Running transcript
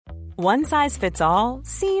One size fits all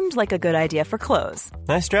seemed like a good idea for clothes.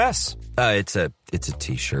 Nice dress. It's a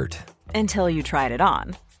t-shirt. Until you tried it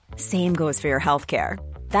on. Same goes for your healthcare.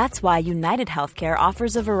 That's why United Healthcare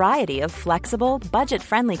offers a variety of flexible,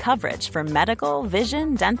 budget-friendly coverage for medical,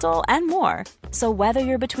 vision, dental, and more. So whether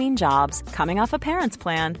you're between jobs, coming off a parent's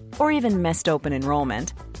plan, or even missed open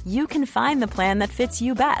enrollment, you can find the plan that fits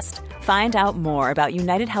you best. Find out more about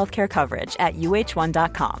United Healthcare coverage at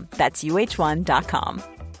uh1.com. That's uh1.com.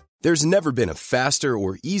 There's never been a faster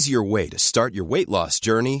or easier way to start your weight loss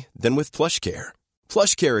journey than with PlushCare.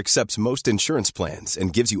 PlushCare accepts most insurance plans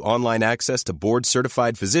and gives you online access to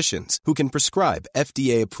board-certified physicians who can prescribe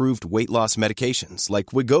FDA-approved weight loss medications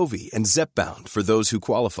like Wegovy and Zepbound for those who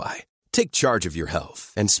qualify. Take charge of your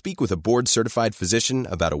health and speak with a board-certified physician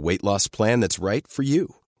about a weight loss plan that's right for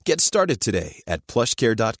you. Get started today at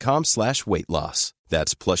plushcare.com/weight loss.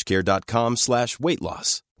 That's plushcare.com/weight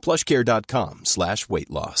loss. plushcare.com/weight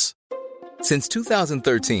loss. Since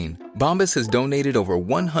 2013, Bombas has donated over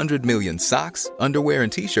 100 million socks, underwear,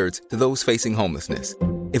 and T-shirts to those facing homelessness.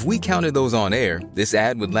 If we counted those on air, this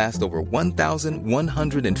ad would last over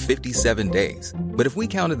 1,157 days. But if we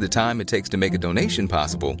counted the time it takes to make a donation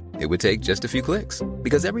possible, it would take just a few clicks.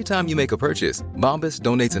 Because every time you make a purchase, Bombas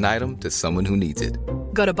donates an item to someone who needs it.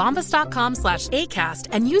 Go to bombas.com/ACAST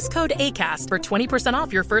and use code ACAST for 20%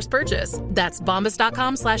 off your first purchase. That's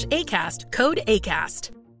bombas.com/ACAST, code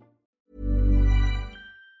ACAST.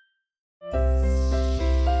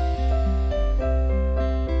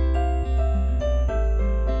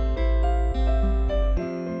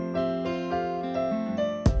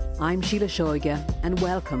 I'm Sheila Shoiga, and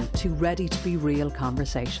welcome to Ready to Be Real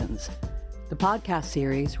Conversations, the podcast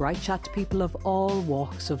series where I chat to people of all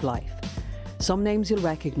walks of life. Some names you'll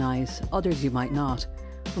recognise, others you might not.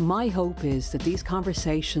 But my hope is that these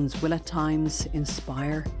conversations will at times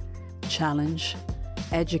inspire, challenge,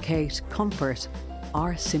 educate, comfort,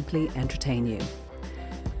 or simply entertain you.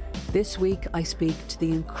 This week I speak to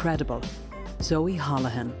the incredible Zoe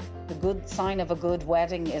Holohan. The good sign of a good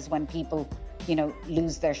wedding is when people,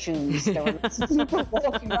 lose their shoes. There were people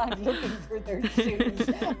walking around looking for their shoes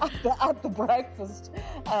at the breakfast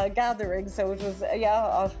gathering. So it was,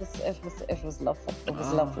 it was lovely. It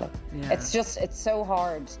was lovely. Yeah. It's so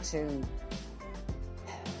hard to,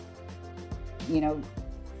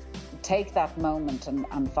 take that moment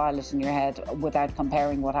and file it in your head without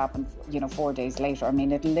comparing what happened, 4 days later. I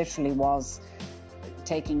mean, it literally was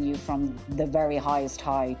taking you from the very highest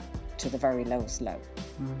high to the very lowest low.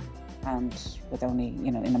 And with only,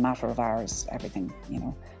 in a matter of hours, everything,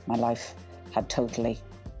 my life had totally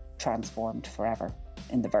transformed forever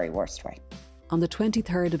in the very worst way. On the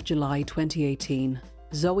 23rd of July 2018,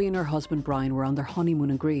 Zoe and her husband Brian were on their honeymoon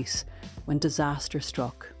in Greece when disaster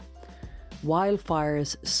struck.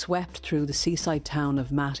 Wildfires swept through the seaside town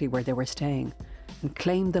of Mati where they were staying and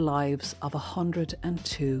claimed the lives of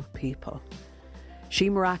 102 people. She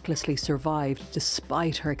miraculously survived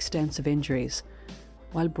despite her extensive injuries,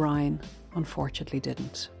 while Brian unfortunately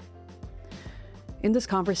didn't. In this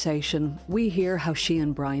conversation, we hear how she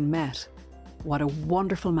and Brian met, what a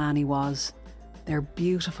wonderful man he was, their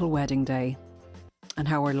beautiful wedding day, and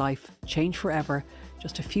how her life changed forever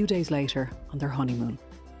just a few days later on their honeymoon.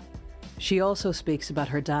 She also speaks about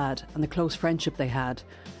her dad and the close friendship they had,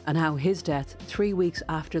 and how his death 3 weeks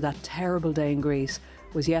after that terrible day in Greece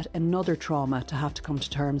was yet another trauma to have to come to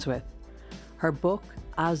terms with. Her book,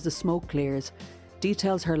 As the Smoke Clears,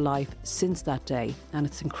 details her life since that day, and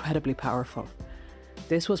it's incredibly powerful.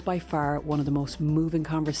 This was by far one of the most moving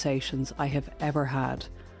conversations I have ever had,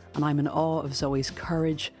 and I'm in awe of Zoe's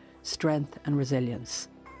courage, strength and resilience.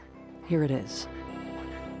 Here it is.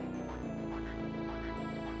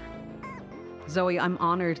 Zoe, I'm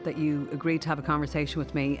honoured that you agreed to have a conversation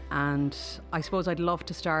with me, and I suppose I'd love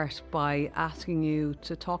to start by asking you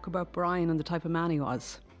to talk about Brian and the type of man he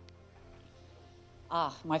was.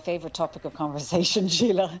 My favourite topic of conversation,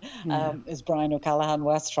 Sheila, is Brian O'Callaghan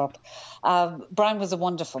Westrop. Brian was a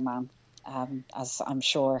wonderful man, as I'm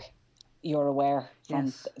sure you're aware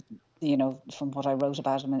from, from what I wrote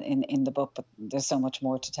about him in the book, but there's so much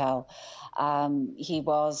more to tell. He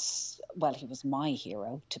was my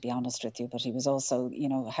hero, to be honest with you, but he was also,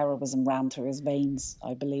 heroism ran through his veins,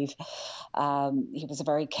 I believe. He was a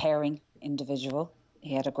very caring individual.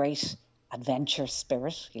 He had a great adventure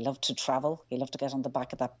spirit. He loved to travel. He loved to get on the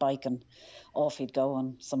back of that bike and off he'd go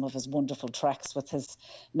on some of his wonderful treks with his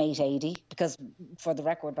mate Adi. Because for the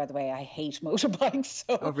record, by the way, I hate motorbikes.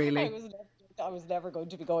 So oh, really? I was never going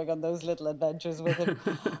to be going on those little adventures with him.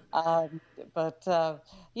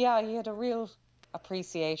 He had a real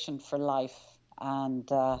appreciation for life and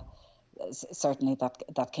certainly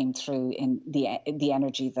that came through in the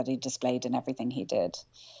energy that he displayed in everything he did.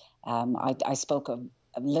 I spoke a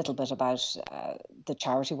little bit about the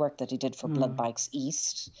charity work that he did for Blood Bikes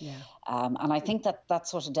East. Yeah. And I think that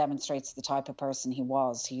sort of demonstrates the type of person he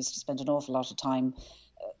was. He used to spend an awful lot of time,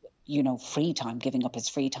 free time, giving up his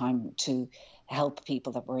free time to help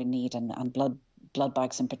people that were in need. And Blood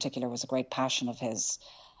Bikes in particular was a great passion of his.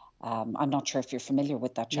 I'm not sure if you're familiar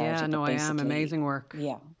with that charity. Yeah, no, I am. Amazing work.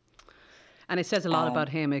 Yeah. And it says a lot about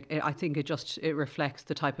him. I think it reflects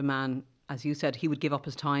the type of man, as you said, he would give up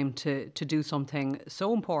his time to do something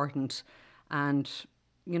so important and,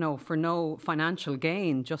 for no financial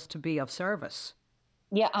gain, just to be of service.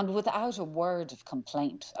 Yeah, and without a word of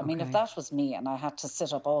complaint. I mean, if that was me and I had to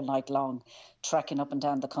sit up all night long, trekking up and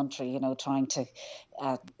down the country, trying to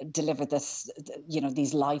deliver this,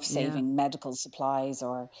 these life-saving medical supplies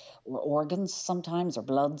or organs sometimes, or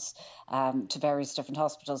bloods to various different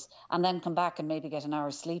hospitals, and then come back and maybe get an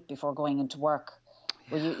hour's sleep before going into work.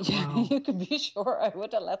 Well, you can be sure I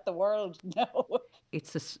would have let the world know.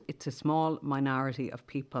 It's a small minority of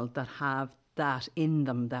people that have that in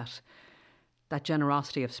them, that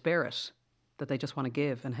generosity of spirit, that they just want to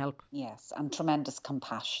give and help. Yes, and tremendous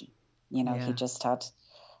compassion. He just had,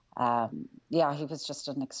 he was just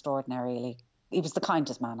he was the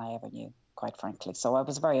kindest man I ever knew, quite frankly. So I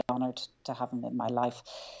was very honoured to have him in my life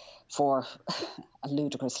for a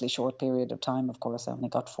ludicrously short period of time. Of course, I only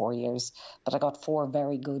got 4 years, but I got 4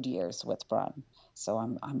 very good years with Brian. So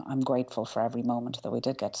I'm grateful for every moment that we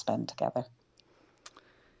did get to spend together.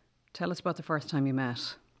 Tell us about the first time you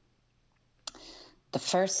met. The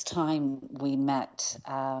first time we met,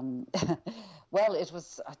 well, it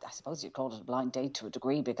was, I suppose you'd call it a blind date to a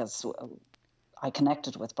degree, because I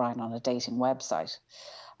connected with Brian on a dating website,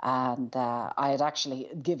 and I had actually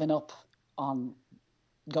given up on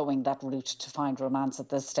going that route to find romance at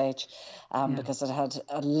this stage, because it had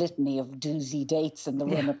a litany of doozy dates in the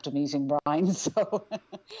run up to meeting Brian. So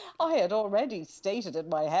I had already stated in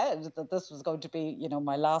my head that this was going to be,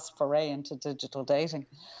 my last foray into digital dating.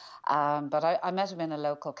 But I met him in a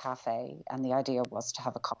local cafe, and the idea was to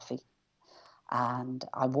have a coffee. And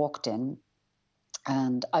I walked in,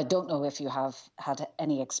 and I don't know if you have had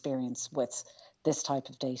any experience with this type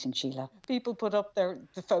of dating, Sheila. People put up the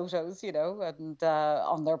photos, and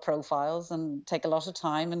on their profiles, and take a lot of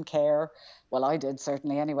time and care. Well, I did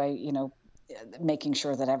certainly anyway, making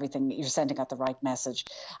sure that you're sending out the right message.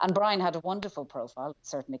 And Brian had a wonderful profile. It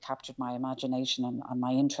certainly captured my imagination and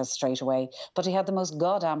my interest straight away. But he had the most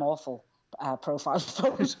goddamn awful profile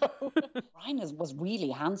photo. Brian was really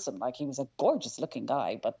handsome. Like, he was a gorgeous looking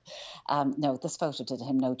guy. But no, this photo did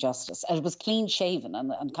him no justice. It was clean shaven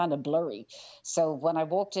and kind of blurry. So when I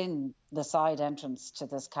walked in the side entrance to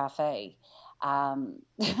this cafe, I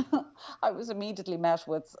was immediately met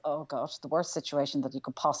with, oh gosh, the worst situation that you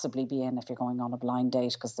could possibly be in if you're going on a blind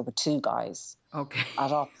date, because there were 2 guys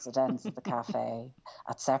at opposite ends of the cafe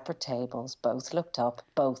at separate tables. Both looked up.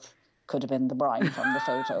 Both could have been the Brian from the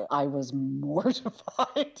photo. I was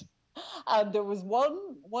mortified. And there was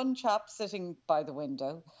one chap sitting by the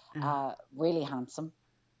window, really handsome.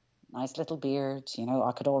 Nice little beard,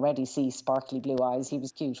 I could already see sparkly blue eyes. He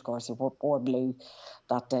was cute, of course. He wore blue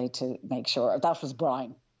that day to make sure. That was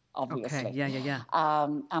Brian, obviously. Okay, yeah.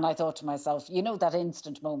 And I thought to myself, that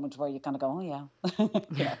instant moment where you kind of go, oh,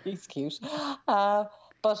 yeah, he's cute.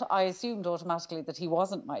 But I assumed automatically that he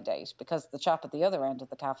wasn't my date, because the chap at the other end of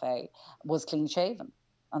the cafe was clean shaven.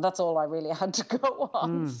 And that's all I really had to go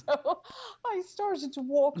on. So I started to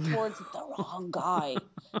walk towards the wrong guy.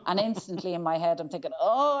 And instantly in my head, I'm thinking,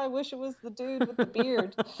 oh, I wish it was the dude with the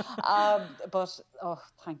beard. But,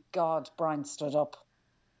 thank God, Brian stood up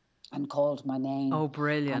and called my name. Oh,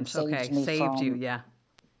 brilliant. Okay, saved you, yeah.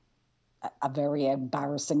 A very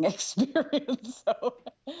embarrassing experience.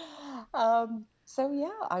 So yeah,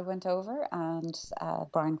 I went over, and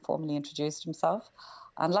Brian formally introduced himself.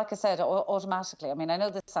 And like I said, automatically, I mean, I know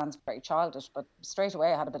this sounds very childish, but straight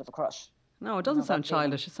away I had a bit of a crush. No, it doesn't sound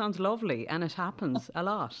childish. It sounds lovely, and it happens a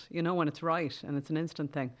lot, when it's right and it's an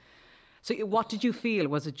instant thing. So what did you feel?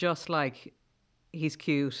 Was it just like, he's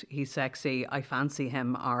cute, he's sexy, I fancy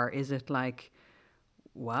him? Or is it like,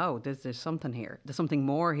 wow, there's something here, there's something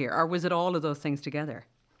more here? Or was it all of those things together?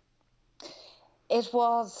 It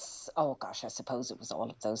was, oh gosh, I suppose it was all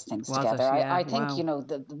of those things together. Yeah, I think,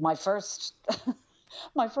 my first...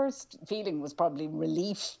 My first feeling was probably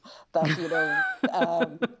relief that,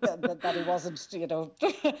 that he wasn't,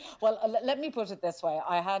 Well, let me put it this way.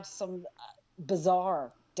 I had some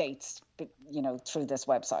bizarre dates, through this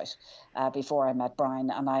website before I met Brian,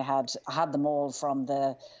 and I had them all from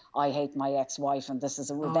the I hate my ex-wife and this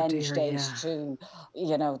is a revenge date to,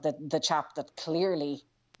 the chap that clearly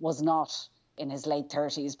was not in his late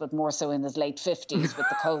 30s, but more so in his late 50s with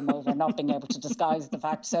the comb over, not being able to disguise the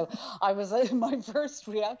fact. So my first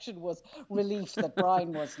reaction was relief that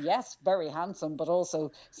Brian was, yes, very handsome, but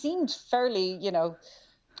also seemed fairly,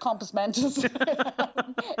 compos mentis,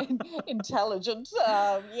 intelligent,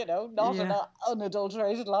 not an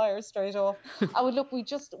unadulterated liar straight off.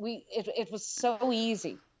 It was so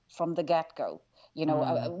easy from the get-go.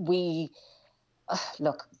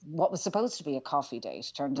 Look, what was supposed to be a coffee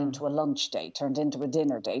date turned into a lunch date, turned into a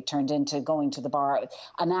dinner date, turned into going to the bar.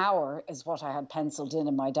 An hour is what I had penciled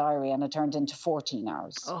in my diary, and it turned into 14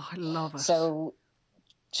 hours. Oh, I love it. So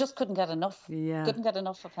just couldn't get enough. Yeah. Couldn't get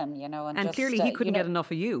enough of him, And clearly he couldn't get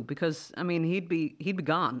enough of you, because, he'd be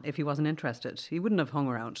gone if he wasn't interested. He wouldn't have hung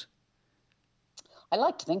around. I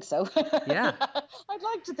like to think so. Yeah. I'd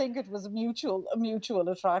like to think it was a mutual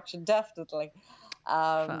attraction, definitely.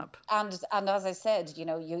 And as I said,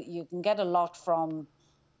 you can get a lot from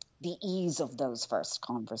the ease of those first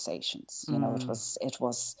conversations. It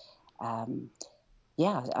was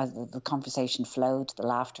the conversation flowed, the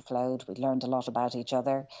laughter flowed. We learned a lot about each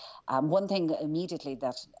other. One thing immediately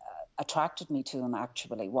that attracted me to him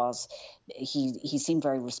actually was he seemed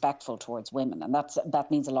very respectful towards women, and that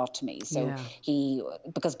means a lot to me. So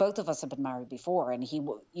because both of us had been married before, and he,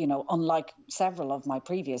 unlike several of my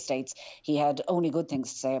previous dates, he had only good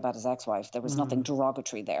things to say about his ex-wife. There was nothing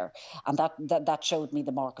derogatory there, and that showed me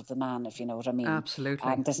the mark of the man, if you know what I mean.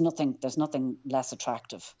 Absolutely. There's nothing less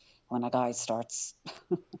attractive when a guy starts,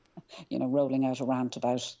 rolling out a rant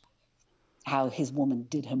about how his woman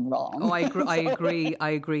did him wrong. Oh, I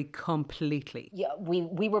agree completely. Yeah,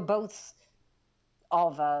 we were both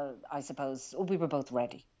I suppose, we were both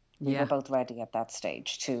ready. We were both ready at that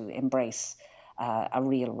stage to embrace a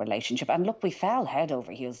real relationship. And look, we fell head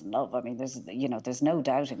over heels in love. There's no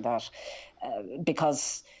doubting that,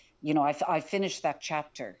 because, I finished that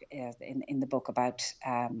chapter in the book about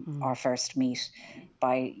our first meet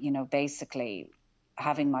by, basically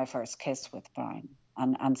having my first kiss with Brian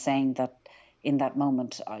and saying that in that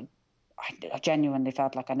moment, I genuinely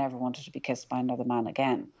felt like I never wanted to be kissed by another man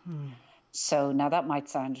again. So now that might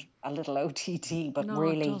sound a little OTT, but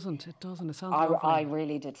really... No, it doesn't. It sounds I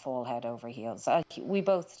really did fall head over heels. We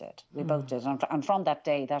both did. We both did. And from that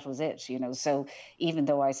day, that was it, So even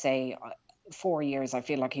though I say 4 years, I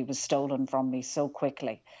feel like he was stolen from me so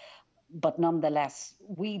quickly. But nonetheless,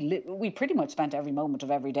 we pretty much spent every moment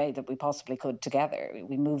of every day that we possibly could together.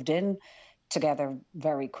 We moved in together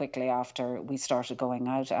very quickly after we started going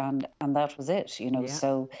out, and that was it,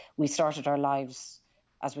 So we started our lives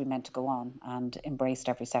as we meant to go on and embraced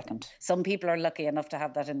every second. Some people are lucky enough to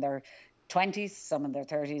have that in their 20s, some in their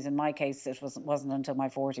 30s. In my case, it wasn't until my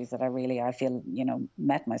 40s that I feel,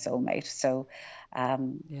 met my soulmate. So,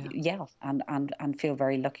 and feel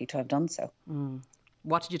very lucky to have done so.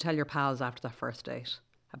 What did you tell your pals after that first date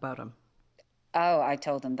about him? Oh, I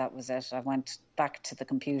told them that was it. I went back to the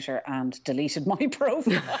computer and deleted my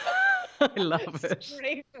profile. I love it.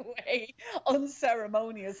 Straight away,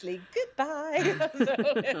 unceremoniously, goodbye. So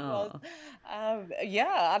it was,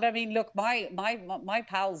 and look, my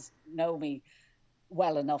pals know me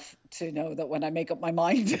well enough to know that when I make up my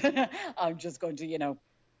mind, I'm just going to,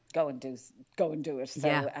 go and do it.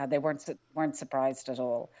 So they weren't surprised at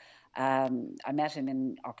all. I met him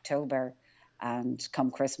in October. And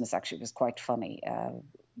come Christmas, actually, it was quite funny.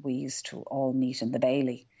 We used to all meet in the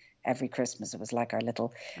Bailey every Christmas. It was like our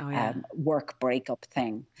little work breakup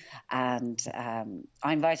thing. And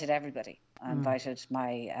I invited everybody. I invited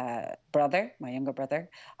my brother, my younger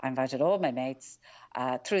brother. I invited all my mates,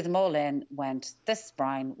 threw them all in, went, this is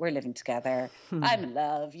Brian, we're living together, I'm in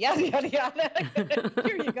love, yada, yada, yada.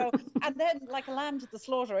 Here you go. And then, like a lamb to the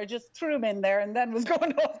slaughter, I just threw him in there and then was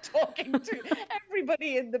going off talking to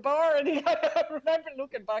everybody in the bar. And I remember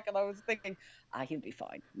looking back and I was thinking, he'll be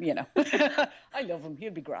fine, I love him,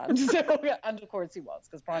 he'll be grand. So, and of course he was,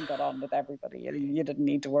 because Brian got on with everybody. You didn't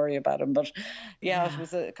need to worry about him. But it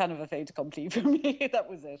was a kind of a fait accompli for me. That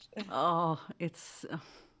was it. Oh, it's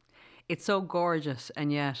so gorgeous,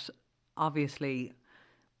 and yet obviously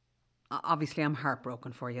I'm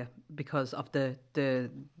heartbroken for you because of the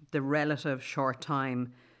relative short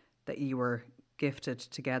time that you were gifted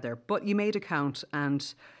together. But you made it count,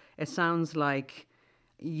 and it sounds like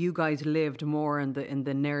you guys lived more in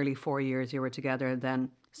the nearly 4 years you were together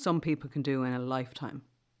than some people can do in a lifetime.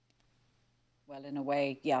 Well, in a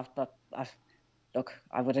way, yeah. But look,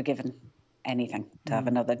 I would have given anything to have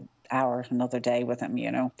another hour, another day with him,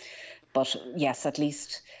 But yes, at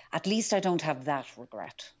least I don't have that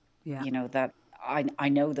regret. Yeah. That I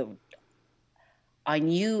know that I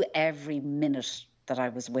knew every minute that I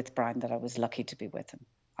was with Brian that I was lucky to be with him.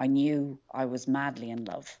 I knew I was madly in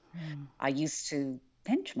love. I used to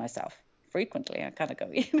pinch myself frequently. I kind of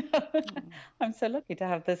go, I'm so lucky to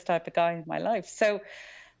have this type of guy in my life. So,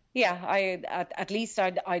 yeah, at least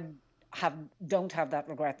I don't have that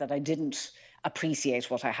regret that I didn't appreciate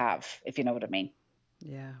what I have, if you know what I mean.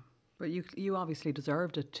 Yeah, but you obviously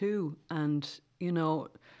deserved it too, and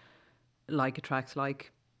like attracts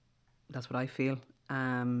like. That's what I feel.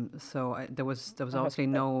 So there was obviously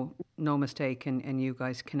no mistake in you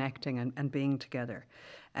guys connecting and being together.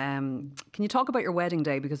 Can you talk about your wedding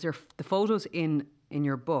day, because the photos in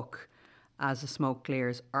your book, As the Smoke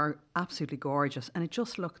Clears, are absolutely gorgeous, and it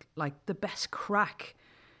just looked like the best crack.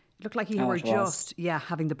 It looked like you were just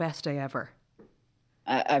having the best day ever.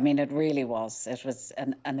 I mean, it really was. It was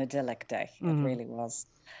an idyllic day. It really was.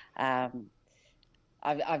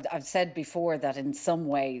 I've said before that in some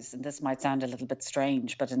ways, and this might sound a little bit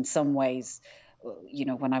strange, but in some ways,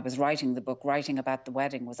 when I was writing the book, writing about the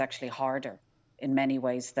wedding was actually harder in many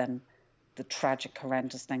ways than the tragic,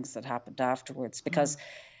 horrendous things that happened afterwards. Because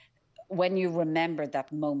when you remember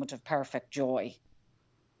that moment of perfect joy,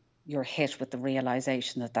 you're hit with the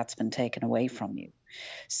realization that that's been taken away from you.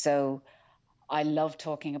 So I love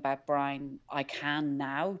talking about Brian. I can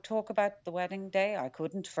now talk about the wedding day. I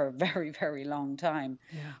couldn't for a very, very long time.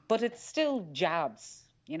 Yeah. But it still jabs.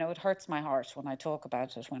 It hurts my heart when I talk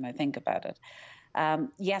about it, when I think about it.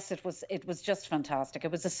 Yes, it was just fantastic.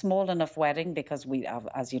 It was a small enough wedding because we,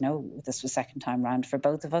 as you know, this was second time round for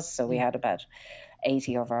both of us. So we had about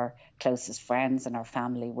 80 of our closest friends and our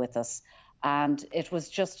family with us. And it was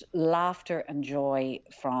just laughter and joy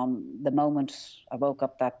from the moment I woke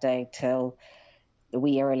up that day till the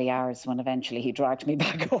wee early hours when eventually he dragged me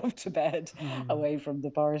back off to bed away from the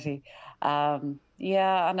party. And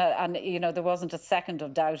there wasn't a second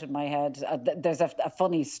of doubt in my head. There's a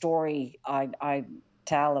funny story I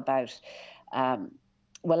tell about,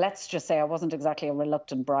 well, let's just say I wasn't exactly a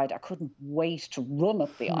reluctant bride. I couldn't wait to run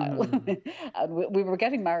up the aisle. And we were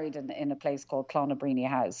getting married in a place called Clonabreeny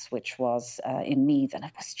House, which was in Meath. And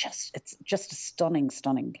it's just a stunning,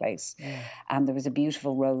 stunning place. Yeah. And there was a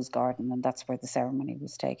beautiful rose garden, and that's where the ceremony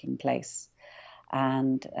was taking place.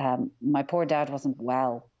 And my poor dad wasn't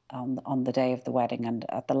well on the day of the wedding. And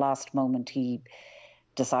at the last moment, he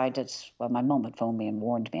decided, well, my mum had phoned me and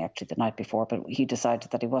warned me actually the night before, but he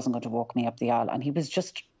decided that he wasn't going to walk me up the aisle, and he was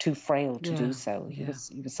just too frail to do so. He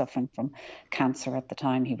was suffering from cancer at the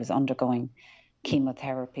time. He was undergoing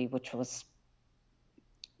chemotherapy, which was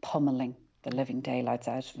pummeling the living daylights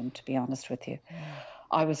out of him, to be honest with you.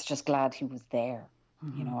 I was just glad he was there.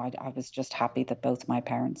 I was just happy that both my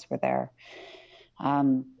parents were there.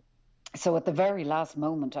 So at the very last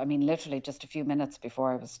moment, I mean, literally just a few minutes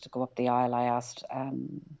before I was to go up the aisle, I asked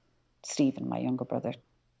Stephen, my younger brother,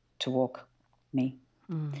 to walk me.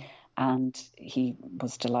 And he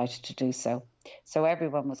was delighted to do so. So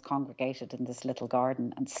everyone was congregated in this little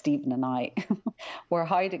garden, and Stephen and I were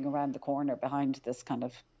hiding around the corner behind this kind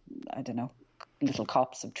of, I don't know, little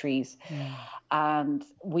copse of trees. And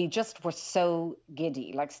we just were so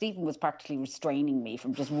giddy. Like, Stephen was practically restraining me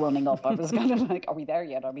from just running up. I was kind of like, are we there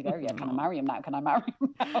yet? Are we there yet? Can I marry him now? Can I marry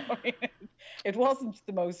him now? It wasn't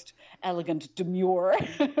the most elegant, demure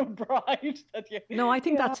bride that you... No, I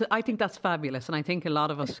think that's fabulous, and I think a lot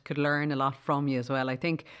of us could learn a lot from you as well. I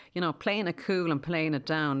think, playing it cool and playing it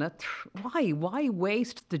down, why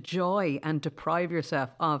waste the joy and deprive yourself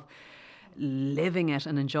of living it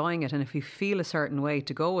and enjoying it? And if you feel a certain way,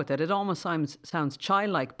 to go with it. It almost sounds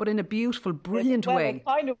childlike, but in a beautiful, brilliant way. It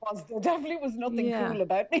kind of was. There definitely was nothing cool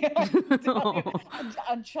about me.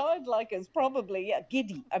 And childlike is probably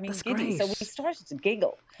giddy. I mean, That's giddy. Great. So we started to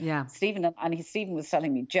giggle. Yeah. Stephen was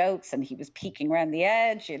telling me jokes, and he was peeking around the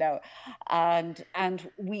edge, and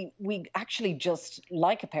we actually, just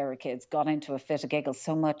like a pair of kids, got into a fit of giggles,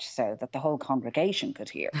 so much so that the whole congregation could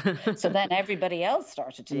hear. So then everybody else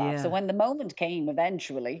started to laugh. So when the moment came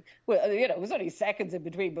eventually, well, it was only seconds in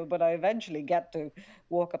between, but I eventually get to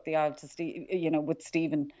walk up the aisle to with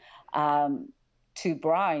Stephen to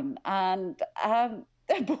Brian, and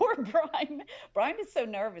poor Brian. Brian is so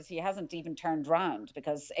nervous he hasn't even turned round,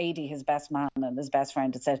 because Adi, his best man and his best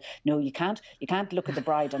friend, had said, "No, you can't look at the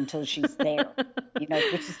bride until she's there," which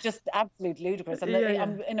is just absolute ludicrous.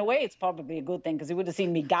 And in a way, it's probably a good thing, because he would have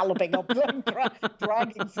seen me galloping up,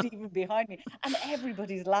 dragging Stephen behind me, and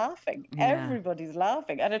everybody's laughing.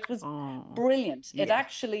 And it was brilliant. It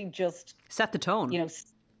actually just set the tone.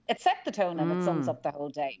 it set the tone and it sums up the whole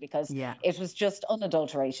day, because it was just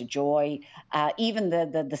unadulterated joy. Even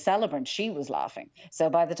the celebrant, she was laughing. So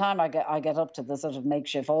by the time I get up to the sort of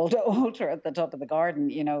makeshift altar at the top of the garden,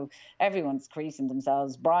 you know, everyone's creasing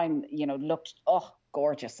themselves. Brian, you know, looked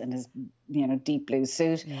gorgeous in his, you know, deep blue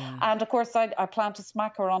suit. And of course I planned to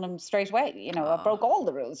smack her on him straight away. You know, I broke all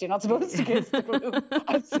the rules. You're not supposed to kiss the groom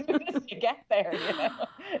as soon as you get there, you know.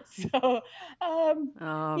 So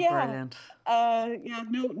brilliant.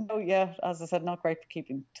 As I said, not great for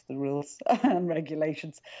keeping to the rules and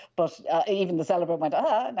regulations. But even the celebrant went,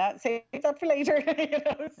 no, save that for later. You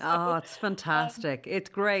know, so, it's fantastic. It's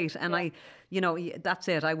great. And that's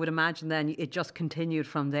it. I would imagine then it just continued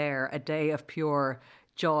from there, a day of pure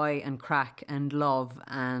joy and crack and love,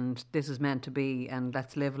 and this is meant to be, and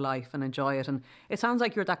let's live life and enjoy it. And it sounds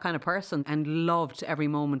like you're that kind of person and loved every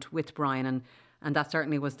moment with Brian, and that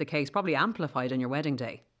certainly was the case, probably amplified on your wedding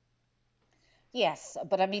day. Yes,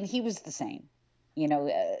 but I mean, he was the same. You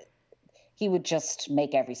know, he would just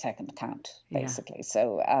make every second count, basically. Yeah.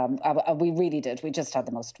 So we really did. We just had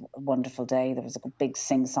the most wonderful day. There was a big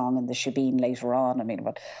sing-song in the shebeen later on. I mean,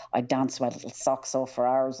 I danced my little socks off for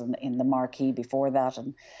hours in the marquee before that.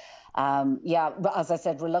 And but as I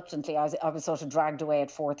said, reluctantly, I was sort of dragged away at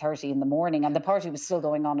 4:30 in the morning, and the party was still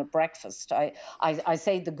going on at breakfast. I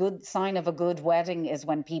say the good sign of a good wedding is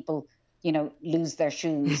when people, you know, lose their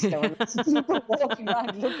shoes. There were people walking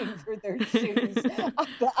around looking for their shoes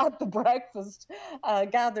at the breakfast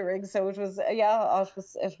gathering. So it was,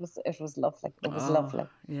 it was lovely. It was lovely.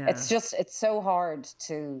 Yeah. It's so hard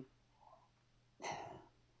to,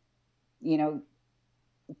 you know,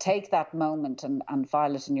 take that moment and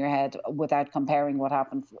file it in your head without comparing what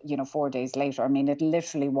happened, you know, 4 days later. I mean, it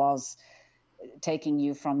literally was taking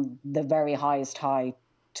you from the very highest high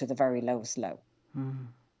to the very lowest low.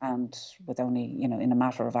 And with only, you know, in a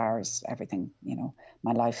matter of hours, everything, you know,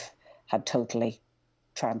 my life had totally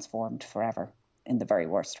transformed forever in the very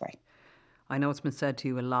worst way. I know it's been said to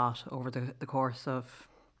you a lot over the course of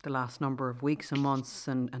the last number of weeks and months,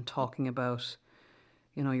 and talking about,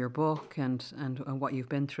 you know, your book and what you've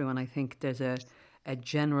been through. And I think there's a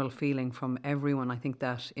general feeling from everyone, I think,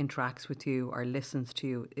 that interacts with you or listens to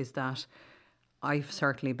you, is that I've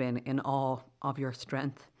certainly been in awe of your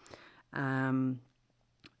strength.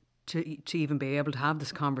 To even be able to have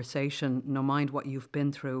this conversation, no mind what you've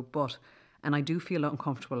been through. And I do feel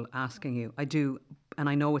uncomfortable asking you. I do, and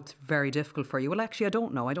I know it's very difficult for you. Well, actually, I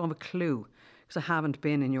don't know. I don't have a clue, because I haven't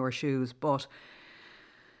been in your shoes. But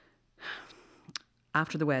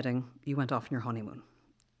after the wedding, you went off on your honeymoon,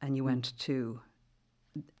 and you went to,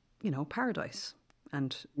 you know, paradise,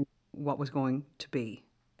 and what was going to be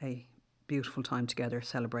a beautiful time together,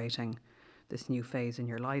 celebrating this new phase in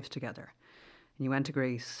your lives together. You went to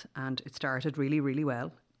Greece, and it started really, really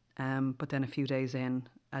well. But then a few days in,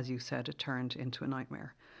 as you said, it turned into a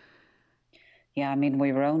nightmare. Yeah, I mean,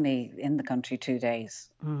 we were only in the country 2 days.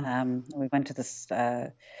 We went to this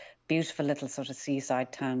beautiful little sort of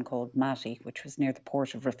seaside town called Mati, which was near the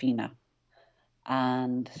port of Rufina.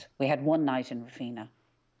 And we had one night in Rufina.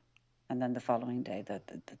 And then the following day,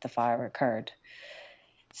 the fire occurred.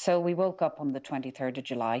 So we woke up on the 23rd of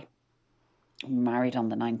July. Married on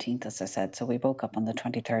the 19th, as I said. So we woke up on the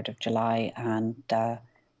 23rd of July, and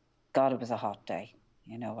God, it was a hot day.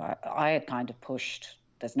 You know, I had kind of pushed,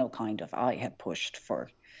 I had pushed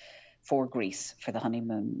for Greece for the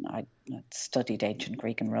honeymoon. I studied ancient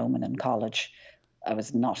Greek and Roman in college. I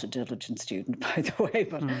was not a diligent student, by the way,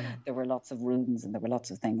 but there were lots of ruins and there were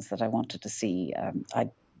lots of things that I wanted to see.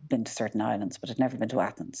 I'd been to certain islands, but I'd never been to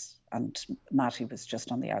Athens, and Mati was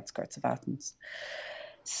just on the outskirts of Athens.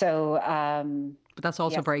 So, but that's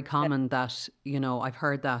also very common that, you know, I've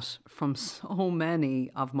heard that from so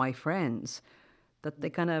many of my friends, that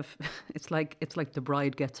they kind of, it's like the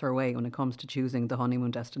bride gets her way when it comes to choosing the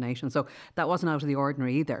honeymoon destination. So that wasn't out of the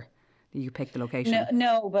ordinary either. You picked the location.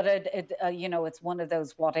 No, but it you know, it's one of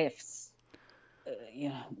those what ifs, you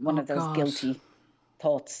know, one of those guilty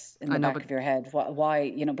thoughts in the back of your head. Why,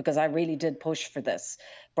 you know, because I really did push for this.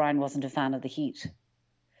 Brian wasn't a fan of the heat.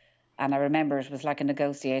 And I remember it was like a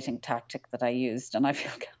negotiating tactic that I used. And I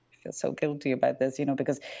feel so guilty about this, you know,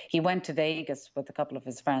 because he went to Vegas with a couple of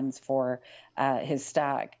his friends for his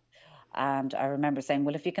stag. And I remember saying,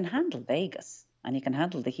 well, if you can handle Vegas and you can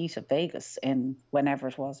handle the heat of Vegas in whenever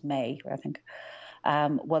it was, May, I think,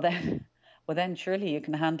 well then surely you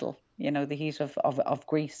can handle, you know, the heat of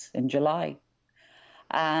Greece in July.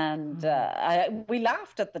 And we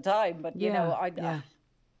laughed at the time, but, you know,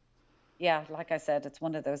 yeah, like I said, it's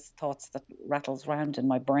one of those thoughts that rattles around in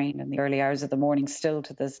my brain in the early hours of the morning still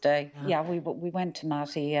to this day. Yeah, we went to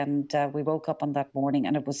Mati, and we woke up on that morning,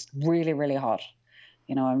 and it was really, really hot.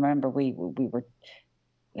 I remember we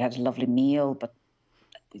had a lovely meal, but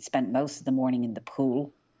we spent most of the morning in the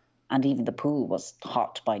pool, and even the pool was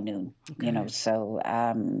hot by noon. Okay. So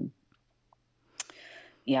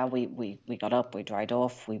we got up, we dried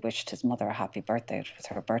off, we wished his mother a happy birthday. It was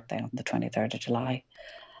her birthday on the 23rd of July,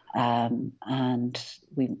 and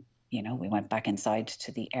we went back inside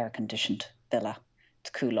to the air-conditioned villa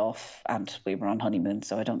to cool off, and we were on honeymoon,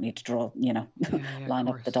 so I don't need to draw, line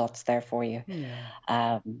up the dots there for you.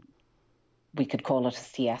 Yeah. We could call it a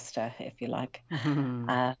siesta, if you like.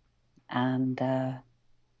 And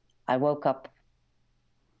I woke up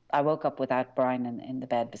without Brian in the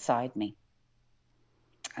bed beside me.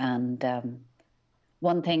 And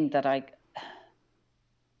one thing that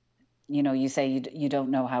you say you don't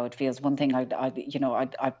know how it feels. One thing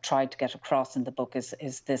I've tried to get across in the book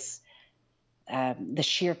is this, the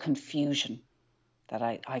sheer confusion that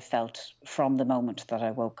I felt from the moment that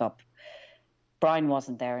I woke up. Brian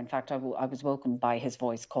wasn't there. In fact, I was woken by his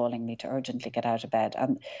voice calling me to urgently get out of bed.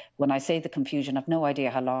 And when I say the confusion, I've no idea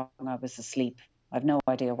how long I was asleep. I've no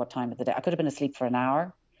idea what time of the day. I could have been asleep for an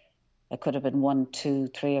hour. It could have been 1, 2,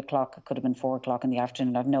 3 o'clock. It could have been 4 o'clock in the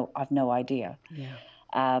afternoon. I've no idea.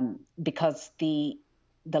 Yeah. Because the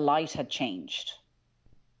light had changed.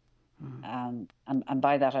 And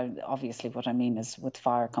by that, obviously what I mean is with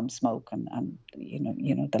fire comes smoke, and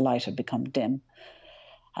the light had become dim.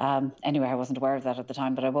 Anyway, I wasn't aware of that at the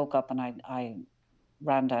time, but I woke up and I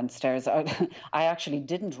ran downstairs. I actually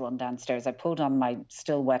didn't run downstairs. I pulled on my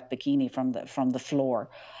still wet bikini from the floor,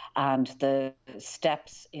 and the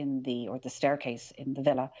steps or the staircase in the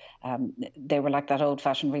villa, they were like that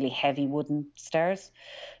old-fashioned, really heavy wooden stairs.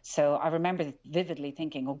 So I remember vividly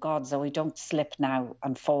thinking, oh God, Zoe, don't slip now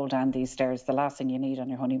and fall down these stairs. The last thing you need on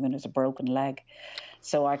your honeymoon is a broken leg.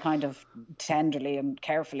 So I kind of tenderly and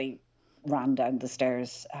carefully ran down the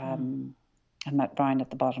stairs and met Brian at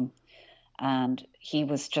the bottom. And he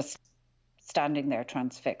was just standing there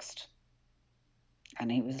transfixed.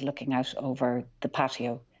 And he was looking out over the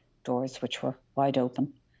patio doors, which were wide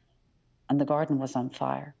open. And the garden was on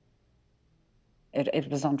fire. It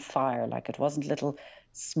was on fire, like it wasn't little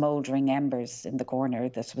smouldering embers in the corner.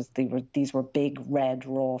 These were big red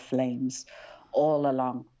raw flames all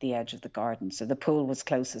along the edge of the garden. So the pool was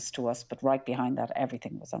closest to us, but right behind that,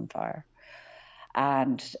 everything was on fire.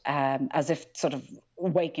 And as if sort of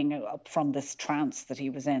waking up from this trance that he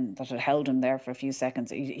was in, that had held him there for a few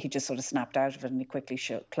seconds, he just sort of snapped out of it, and he quickly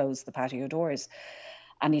closed the patio doors.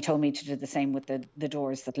 And he told me to do the same with the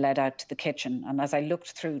doors that led out to the kitchen. And as I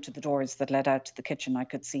looked through to the doors that led out to the kitchen, I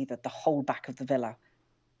could see that the whole back of the villa,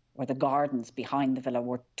 or the gardens behind the villa,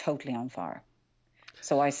 were totally on fire.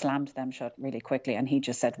 So I slammed them shut really quickly, and he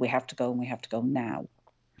just said, we have to go, and we have to go now.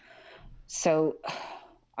 So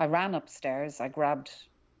I ran upstairs. I grabbed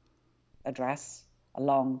a dress, a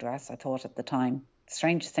long dress, I thought at the time.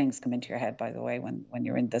 Strange things come into your head, by the way, when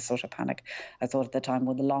you're in this sort of panic. I thought at the time,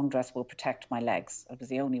 well, the long dress will protect my legs. It was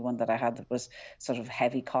the only one that I had that was sort of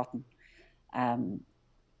heavy cotton.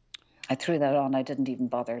 I threw that on. I didn't even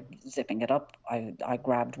bother zipping it up. I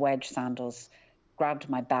grabbed wedge sandals, grabbed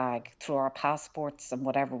my bag, threw our passports and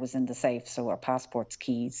whatever was in the safe. So our passports,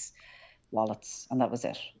 keys, wallets, and that was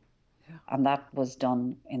it. Yeah. And that was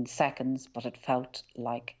done in seconds, but it felt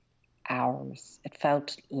like hours. It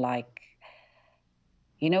felt like,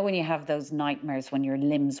 when you have those nightmares when your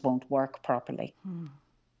limbs won't work properly,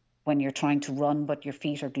 when you're trying to run but your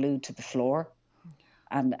feet are glued to the floor,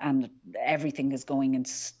 and everything is going in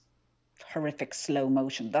horrific slow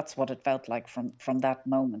motion. That's what it felt like from that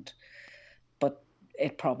moment. But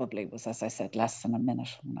it probably was, as I said, less than a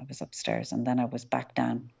minute when I was upstairs, and then I was back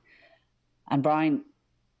down. And Brian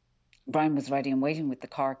was ready and waiting with the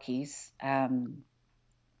car keys. Something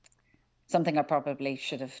I probably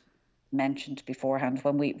should have mentioned beforehand.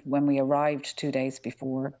 When we arrived 2 days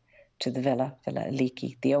before to the Villa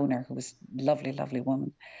Aliki, the owner, who was a lovely, lovely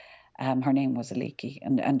woman, her name was Aliki,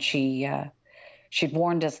 and she'd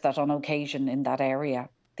warned us that on occasion in that area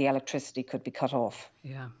the electricity could be cut off.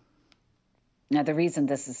 Yeah. Now the reason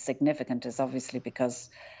this is significant is obviously because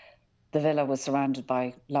the villa was surrounded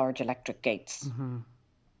by large electric gates. Mm-hmm.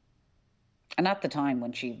 And at the time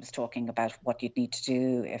when she was talking about what you'd need to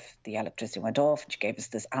do if the electricity went off, she gave us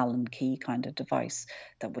this Allen key kind of device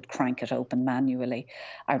that would crank it open manually.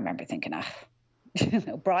 I remember thinking,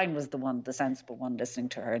 Brian was the sensible one listening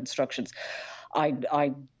to her instructions.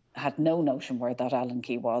 I had no notion where that Allen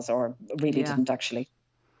key was, or really didn't actually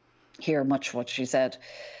hear much what she said.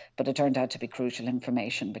 But it turned out to be crucial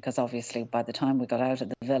information, because obviously by the time we got out of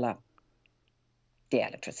the villa, the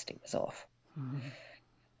electricity was off. Mm-hmm.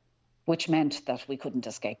 Which meant that we couldn't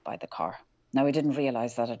escape by the car. Now, I didn't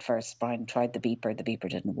realise that at first. Brian tried the beeper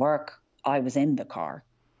didn't work. I was in the car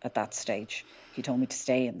at that stage. He told me to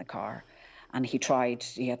stay in the car, and he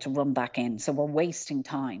had to run back in. So we're wasting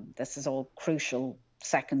time. This is all crucial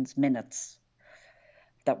seconds, minutes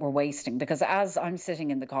that we're wasting, because as I'm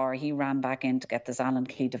sitting in the car, he ran back in to get this Allen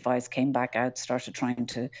key device, came back out, started trying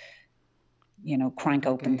to, crank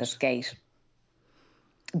open this gate.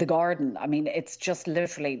 The garden, I mean, it's just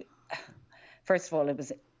literally, first of all, it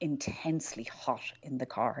was intensely hot in the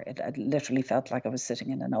car. It literally felt like I was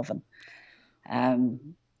sitting in an oven.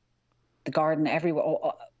 The garden everywhere,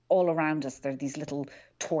 all around us, there are these little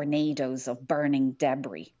tornadoes of burning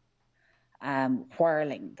debris.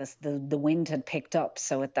 Whirling. The wind had picked up.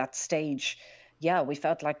 So at that stage, we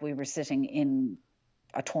felt like we were sitting in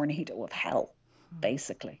a tornado of hell,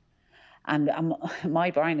 basically. And my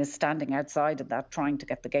Brian is standing outside of that trying to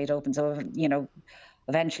get the gate open. So,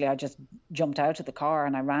 eventually I just jumped out of the car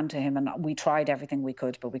and I ran to him, and we tried everything we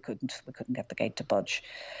could, but we couldn't get the gate to budge.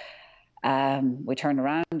 We turn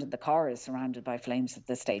around and the car is surrounded by flames at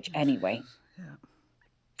this stage anyway. Yeah.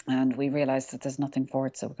 And we realised that there's nothing for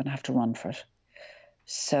it, so we're going to have to run for it.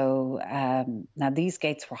 So now these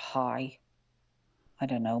gates were high. I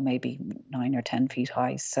don't know, maybe 9 or 10 feet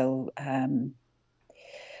high. So I'm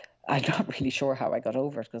not really sure how I got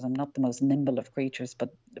over it, because I'm not the most nimble of creatures. But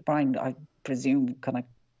Brian, I presume, kind of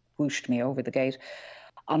whooshed me over the gate.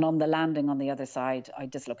 And on the landing on the other side, I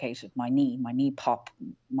dislocated my knee. My knee popped,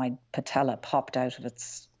 my patella popped out of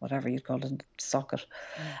its, whatever you'd call it, socket.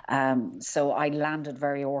 So I landed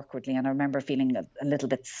very awkwardly, and I remember feeling a little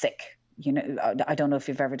bit sick. I don't know if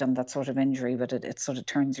you've ever done that sort of injury, but it sort of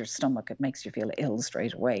turns your stomach. It makes you feel ill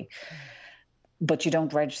straight away. But you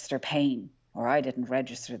don't register pain, or I didn't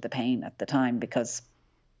register the pain at the time, because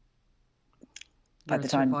by the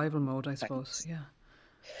time, survival mode, I suppose.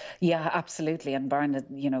 Yeah, absolutely. And Brian had,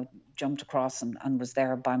 jumped across and was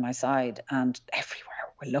there by my side, and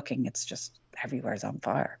everywhere we're looking, it's just everywhere's on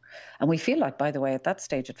fire. And we feel like, by the way, at that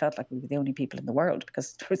stage, it felt like we were the only people in the world,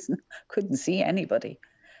 because couldn't see anybody.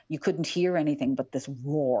 You couldn't hear anything but this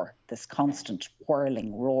roar, this constant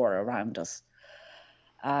whirling roar around us.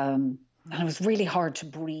 And it was really hard to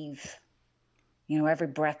breathe. Every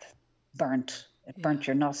breath burnt. It burnt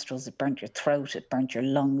your nostrils, it burnt your throat, it burnt your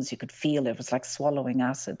lungs. You could feel it. It was like swallowing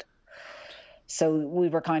acid. So we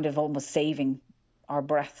were kind of almost saving our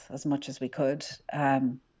breath as much as we could. I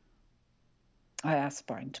asked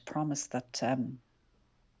Brian to promise that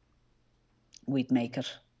we'd make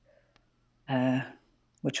it,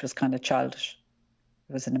 which was kind of childish.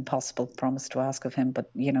 It was an impossible promise to ask of him,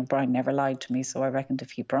 but, Brian never lied to me, so I reckoned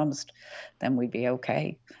if he promised, then we'd be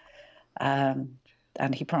okay. And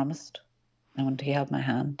he promised. And he held my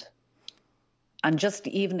hand. And just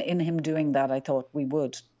even in him doing that, I thought we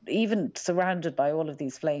would. Even surrounded by all of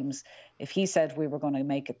these flames, if he said we were going to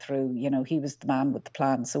make it through, he was the man with the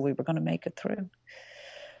plan, so we were going to make it through.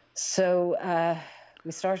 So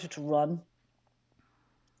we started to run.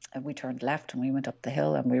 And we turned left and we went up the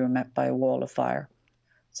hill, and we were met by a wall of fire.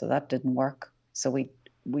 So that didn't work. So we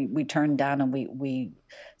turned down, and we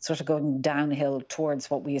sort of going downhill towards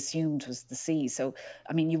what we assumed was the sea. So,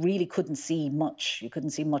 I mean, you really couldn't see much. You couldn't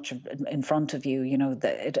see much in front of you.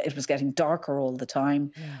 It was getting darker all the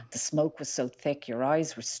time. Yeah. The smoke was so thick, your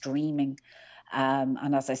eyes were streaming.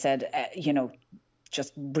 And as I said,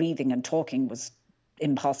 just breathing and talking was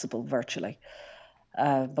impossible virtually.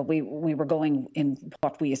 But we were going in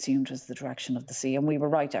what we assumed was the direction of the sea. And we were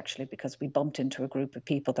right, actually, because we bumped into a group of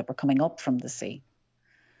people that were coming up from the sea.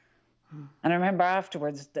 And I remember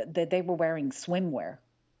afterwards that they were wearing swimwear.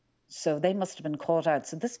 So they must have been caught out.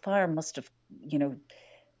 So this fire must have,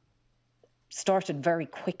 started very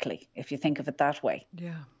quickly, if you think of it that way.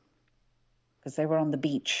 Yeah. Because they were on the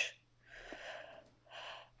beach.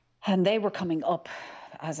 And they were coming up,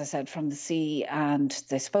 as I said, from the sea, and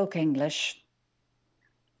they spoke English.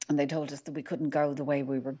 And they told us that we couldn't go the way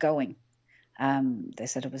we were going. They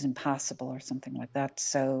said it was impassable or something like that.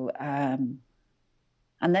 So...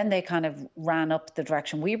 And then they kind of ran up the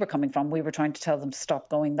direction we were coming from. We were trying to tell them to stop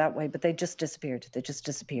going that way, but they just disappeared. They just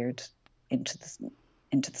disappeared into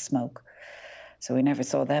the smoke. So we never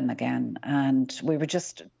saw them again. And we were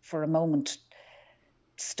just, for a moment,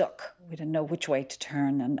 stuck. We didn't know which way to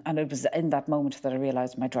turn. And it was in that moment that I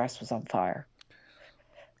realised my dress was on fire.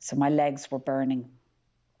 So my legs were burning.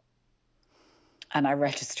 And I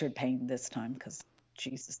registered pain this time because,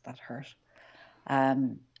 Jesus, that hurt.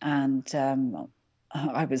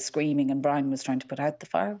 I was screaming, and Brian was trying to put out the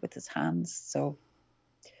fire with his hands. So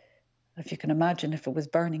if you can imagine, if it was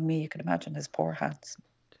burning me, you can imagine his poor hands.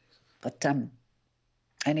 But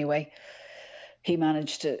anyway, he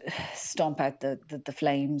managed to stomp out the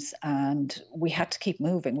flames, and we had to keep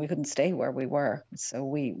moving. We couldn't stay where we were. So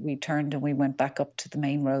we turned and we went back up to the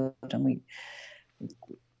main road, and we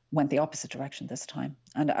went the opposite direction this time.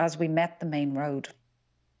 And as we met the main road,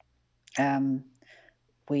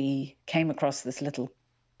 we came across this little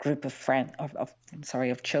group of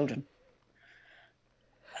children,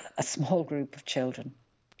 a small group of children,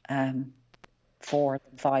 4 of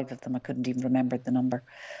them, 5 of them, I couldn't even remember the number.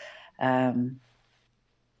 And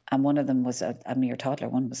one of them was a mere toddler.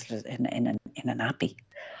 One was in a nappy,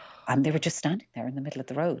 and they were just standing there in the middle of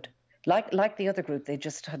the road, like the other group. They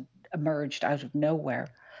just had emerged out of nowhere.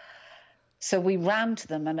 So we ran to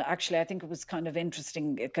them, and actually I think it was kind of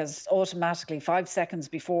interesting because automatically 5 seconds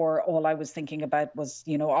before, all I was thinking about was,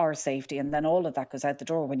 our safety, and then all of that goes out the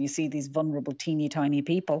door when you see these vulnerable, teeny tiny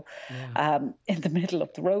people in the middle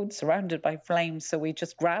of the road surrounded by flames. So we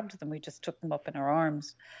just grabbed them, we just took them up in our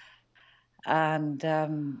arms,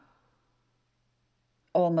 and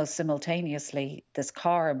almost simultaneously this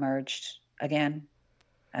car emerged again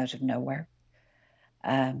out of nowhere,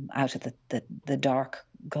 out of the dark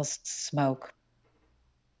gusts of smoke.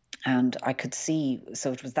 And I could see,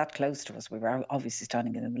 so it was that close to us, we were obviously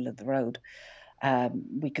standing in the middle of the road.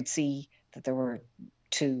 We could see that there were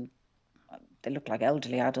 2, they looked like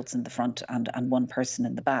elderly adults in the front and one person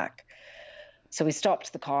in the back. So we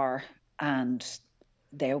stopped the car and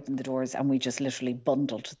they opened the doors, and we just literally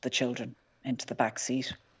bundled the children into the back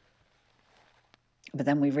seat. But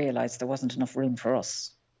then we realised there wasn't enough room for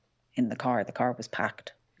us in the car. The car was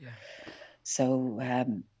packed. Yeah. So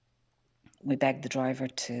we begged the driver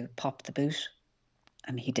to pop the boot,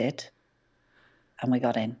 and he did. And we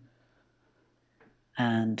got in.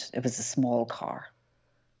 And it was a small car.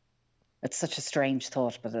 It's such a strange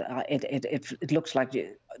thought, but it looked like,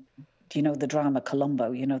 the drama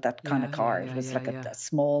Columbo, that kind of car. It was a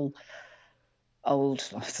small, old,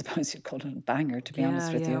 I suppose you'd call it a banger, to be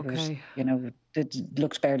honest with you. Okay. It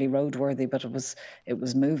looked barely roadworthy, but it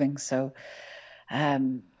was moving. So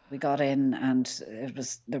we got in, and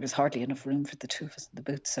there was hardly enough room for the 2 of us in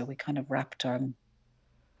the boot. So we kind of wrapped our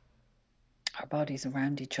bodies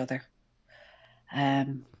around each other,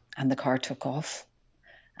 and the car took off,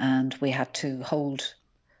 and we had to hold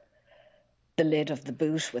the lid of the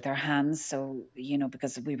boot with our hands. So,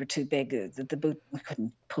 because we were too big, the boot, we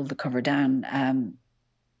couldn't pull the cover down.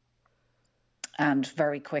 And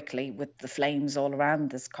very quickly, with the flames all around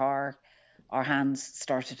this car, our hands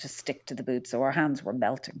started to stick to the boot. So our hands were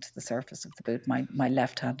melting to the surface of the boot. My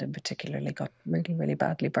left hand in particularly got really, really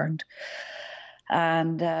badly burned.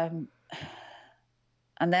 And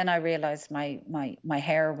then I realised my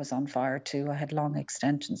hair was on fire too. I had long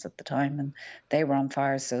extensions at the time, and they were on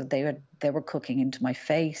fire. So they were cooking into my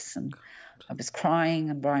face, and I was crying.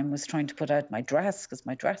 And Brian was trying to put out my dress because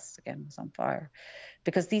my dress again was on fire,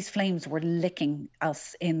 because these flames were licking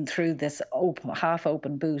us in through this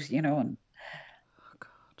half-open boot, And oh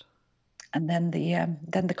God! And then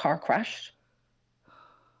the car crashed,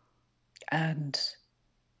 and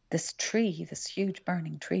this huge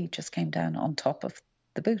burning tree, just came down on top of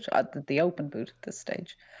the boot, the open boot at this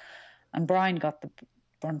stage. And Brian got the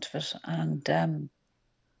brunt of it, and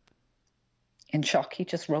in shock, he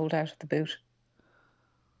just rolled out of the boot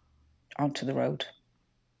onto the road,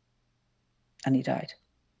 and he died.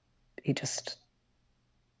 He just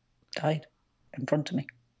died in front of me.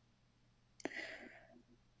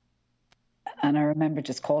 And I remember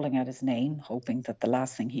just calling out his name, hoping that the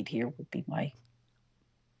last thing he'd hear would be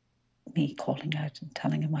me calling out and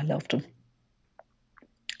telling him I loved him.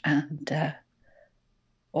 And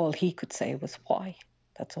all he could say was, "Why?"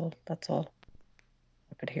 That's all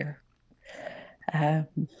I could hear.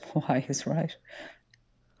 Why is right.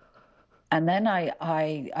 And then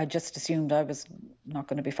I just assumed I was not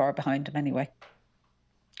going to be far behind him anyway,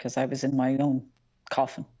 because I was in my own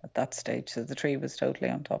coffin at that stage. So the tree was totally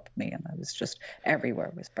on top of me, and I was just,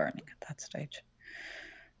 everywhere was burning at that stage.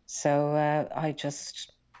 So I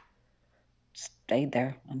just stayed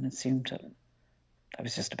there and assumed I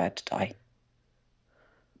was just about to die.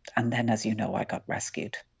 And then, as you know, I got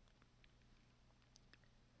rescued.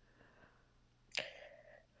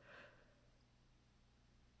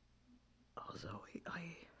 Oh, Zoe,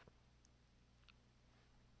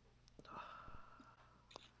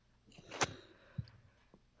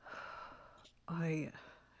 I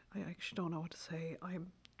actually don't know what to say.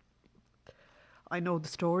 I know the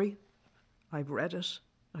story. I've read it.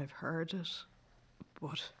 I've heard it.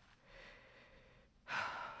 But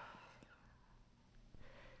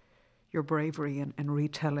your bravery in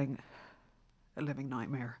retelling a living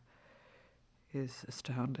nightmare is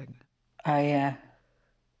astounding.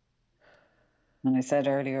 And I said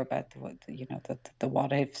earlier about the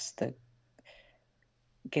what ifs, the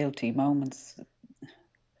guilty moments.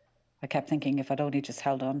 I kept thinking if I'd only just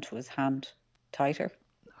held on to his hand tighter.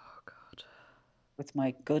 Oh, God. With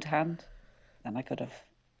my good hand, then I could have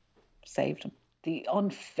saved him. The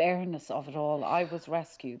unfairness of it all. I was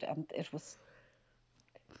rescued, and it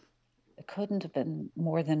couldn't have been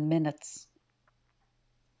more than minutes.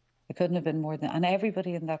 It couldn't have been more than, and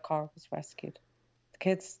everybody in that car was rescued. The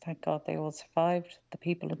kids, thank God, they all survived. The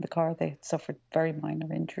people in the car, they had suffered very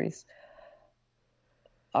minor injuries.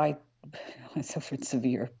 I suffered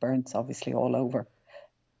severe burns, obviously, all over.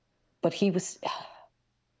 But he was,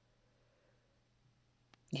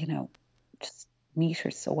 just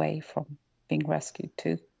meters away from being rescued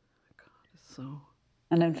too.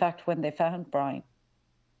 And in fact, when they found Brian,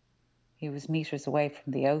 he was meters away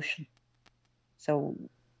from the ocean. So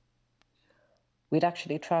we'd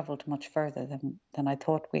actually travelled much further than I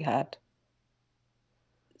thought we had.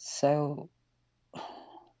 So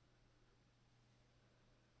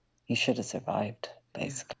he should have survived,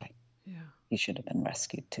 basically. Yeah. He should have been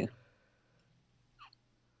rescued too.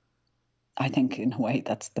 I think, in a way,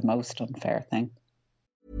 that's the most unfair thing.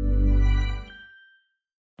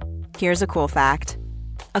 Here's a cool fact.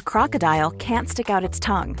 A crocodile can't stick out its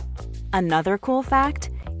tongue. Another cool fact,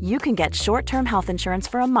 you can get short-term health insurance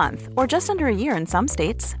for a month or just under a year in some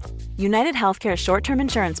states. United Healthcare short-term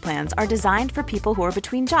insurance plans are designed for people who are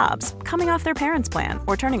between jobs, coming off their parents' plan,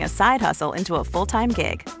 or turning a side hustle into a full-time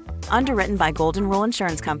gig. Underwritten by Golden Rule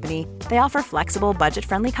Insurance Company, they offer flexible,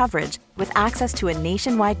 budget-friendly coverage with access to a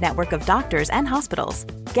nationwide network of doctors and hospitals.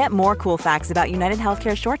 Get more cool facts about United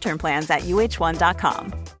Healthcare short-term plans at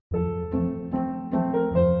uh1.com.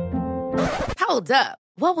 Hold up.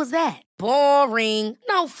 What was that? Boring.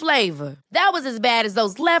 No flavor. That was as bad as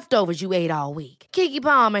those leftovers you ate all week. Keke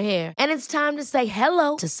Palmer here. And it's time to say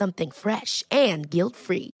hello to something fresh and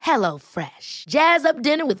guilt-free. Hello Fresh. Jazz up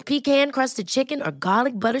dinner with pecan-crusted chicken or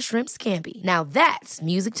garlic butter shrimp scampi. Now that's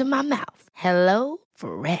music to my mouth. Hello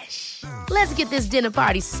Fresh. Let's get this dinner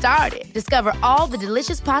party started. Discover all the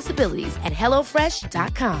delicious possibilities at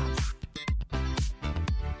HelloFresh.com.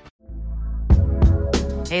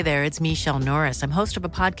 Hey there, it's Michelle Norris. I'm host of a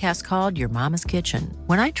podcast called Your Mama's Kitchen.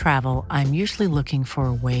 When I travel, I'm usually looking for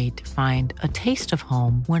a way to find a taste of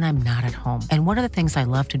home when I'm not at home. And one of the things I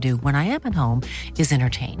love to do when I am at home is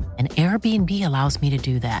entertain. And Airbnb allows me to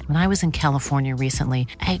do that. When I was in California recently,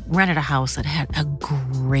 I rented a house that had a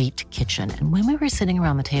great kitchen. And when we were sitting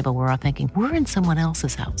around the table, we're all thinking, we're in someone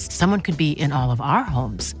else's house. Someone could be in all of our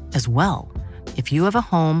homes as well. If you have a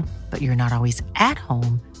home, but you're not always at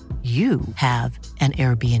home, you have an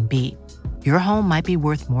Airbnb. Your home might be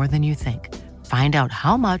worth more than you think. Find out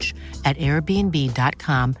how much at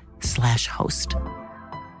airbnb.com/host.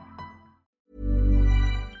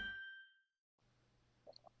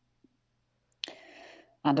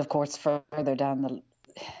 And of course, further down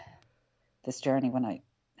this journey, when I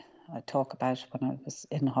talk about when I was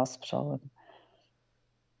in hospital, and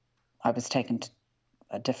I was taken to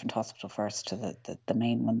a different hospital first, to the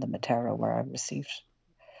main one, the Matera, where I received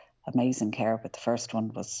amazing care, but the first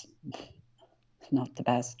one was not the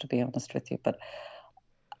best, to be honest with you. But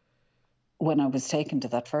when I was taken to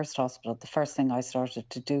that first hospital, the first thing I started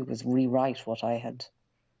to do was rewrite what I had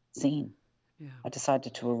seen. Yeah. I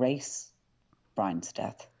decided to erase Brian's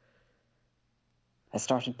death. I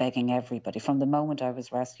started begging everybody. From the moment I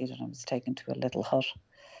was rescued and I was taken to a little hut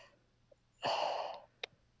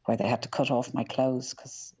where they had to cut off my clothes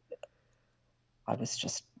because I was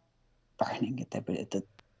just burning it. The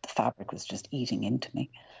fabric was just eating into me.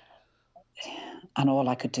 And all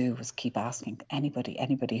I could do was keep asking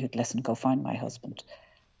anybody who'd listen, go find my husband.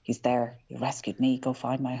 He's there. He rescued me. Go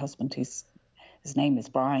find my husband. His name is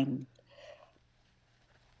Brian.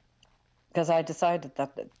 Because I decided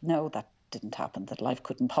that, no, that didn't happen, that life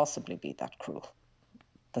couldn't possibly be that cruel,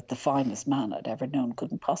 that the finest man I'd ever known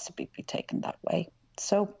couldn't possibly be taken that way.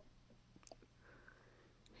 So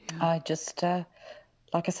yeah. I just,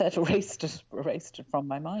 like I said, erased it from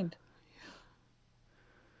my mind.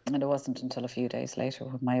 And it wasn't until a few days later,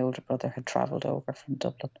 when my older brother had travelled over from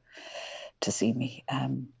Dublin to see me,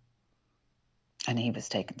 and he was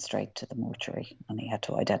taken straight to the mortuary, and he had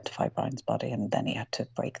to identify Brian's body, and then he had to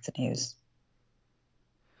break the news.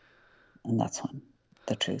 And that's when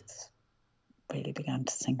the truth really began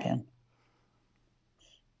to sink in.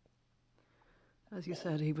 As you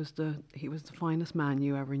said, he was the finest man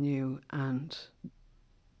you ever knew, and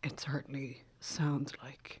it certainly sounds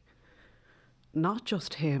like not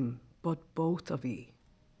just him, but both of you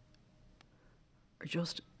are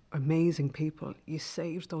just amazing people. You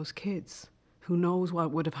saved those kids. Who knows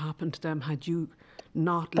what would have happened to them had you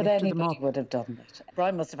not But lifted them anybody up. would have done it.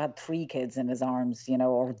 Brian must have had 3 kids in his arms,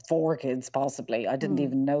 or 4 kids possibly. I didn't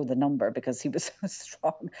even know the number because he was so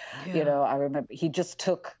strong. Yeah. I remember he just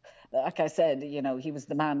took, like I said, he was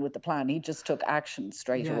the man with the plan. He just took action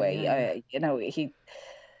straight away.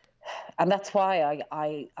 And that's why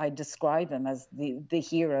I describe him as the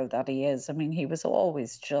hero that he is. I mean, he was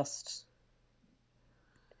always just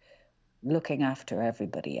looking after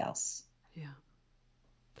everybody else. Yeah.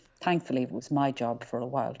 Thankfully, it was my job for a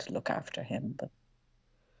while to look after him, but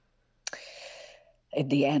in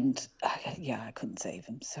the end, I couldn't save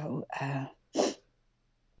him. So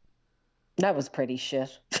that was pretty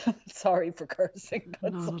shit. Sorry for cursing,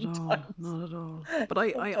 but Not at all. But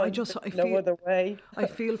I no feel other way. I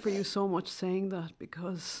feel for you so much saying that,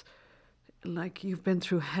 because like you've been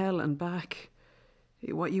through hell and back,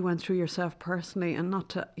 what you went through yourself personally, and not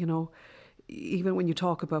to, even when you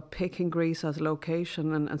talk about picking Greece as a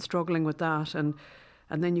location and struggling with that, and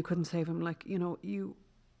then you couldn't save him, like,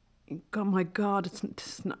 oh my God, it's not,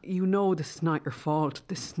 this is not your fault.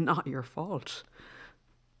 This is not your fault.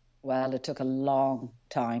 Well, it took a long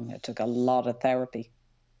time. It took a lot of therapy.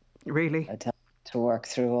 Really? To work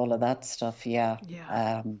through all of that stuff, yeah.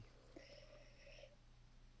 Yeah.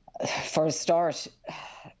 For a start,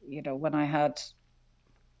 when I had...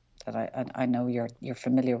 I know you're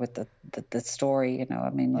familiar with the story,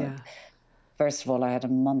 First of all, I had a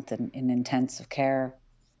month in intensive care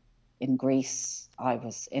in Greece. I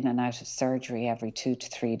was in and out of surgery every 2 to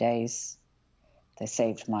 3 days. They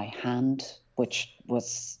saved my hand, which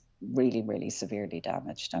was really, really severely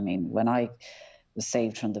damaged. I mean, when I was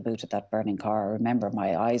saved from the boot of that burning car, I remember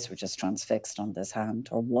my eyes were just transfixed on this hand,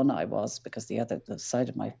 or one eye was, because the left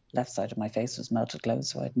side of my face was melted closed,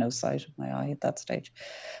 so I had no sight of my eye at that stage.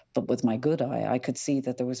 But with my good eye, I could see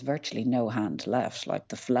that there was virtually no hand left, like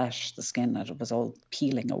the flesh, the skin, that it was all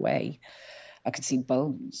peeling away. I could see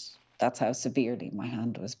bones. That's how severely my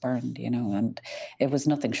hand was burned, and it was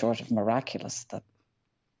nothing short of miraculous that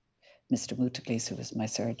Mr. Moutaklis, who was my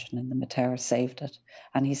surgeon in the Mater, saved it.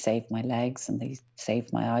 And he saved my legs, and he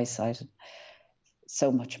saved my eyesight, and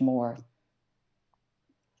so much more.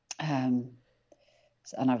 And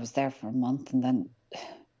I was there for a month, and then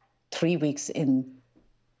 3 weeks in,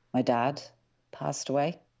 my dad passed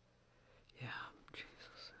away. Yeah,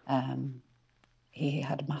 Jesus. He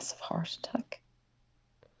had a massive heart attack.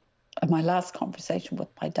 And my last conversation with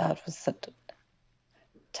my dad was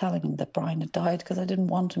telling him that Brian had died, because I didn't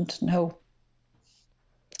want him to know,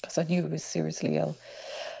 because I knew he was seriously ill.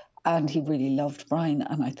 And he really loved Brian,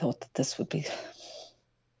 and I thought that this would be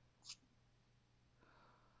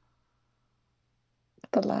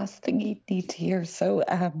the last thing he'd need to hear. So,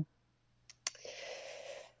 and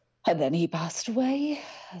then he passed away,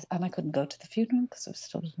 and I couldn't go to the funeral because I was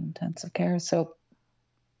still in intensive care. So,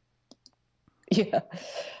 yeah.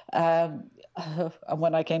 And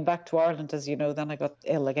when I came back to Ireland, as you know, then I got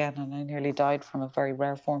ill again, and I nearly died from a very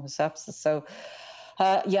rare form of sepsis. So,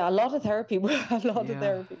 a lot of therapy was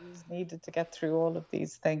needed to get through all of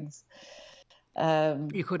these things.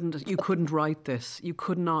 You couldn't write this. You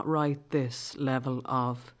could not write this level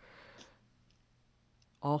of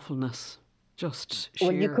awfulness. Just sheer.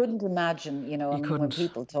 Well, you couldn't imagine, when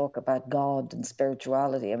people talk about God and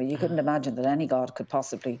spirituality, you couldn't imagine that any God could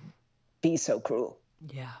possibly be so cruel.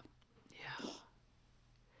 Yeah.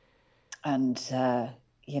 And,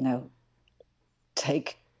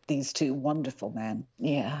 take these 2 wonderful men.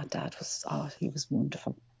 Yeah, Dad he was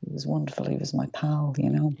wonderful. He was wonderful. He was my pal,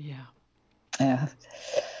 Yeah. Yeah.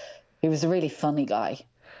 He was a really funny guy.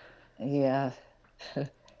 Yeah.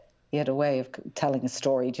 He had a way of telling a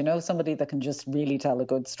story. Do you know somebody that can just really tell a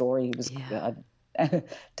good story? He was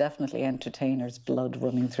definitely entertainer's blood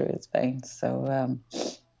running through his veins. So,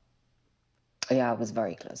 I was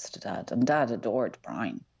very close to Dad. And Dad adored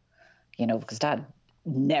Brian, because Dad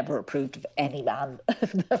never approved of any man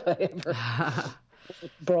that I ever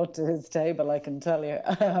brought to his table, I can tell you.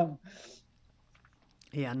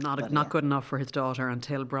 Not good enough for his daughter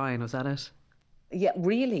until Brian, was that it? Yeah,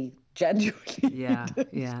 really, genuinely. Yeah.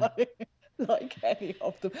 Like any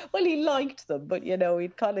of them. Well, he liked them, but,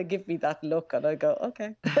 he'd kind of give me that look, and I'd go,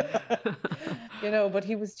 okay. But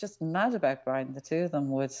he was just mad about Brian. The 2 of them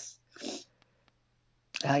would,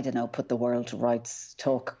 I don't know, put the world to rights,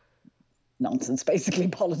 talk nonsense, basically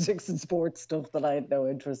politics and sports stuff that I had no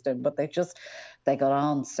interest in, but they got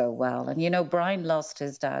on so well. And Brian lost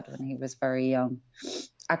his dad when he was very young.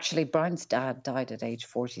 Actually, Brian's dad died at age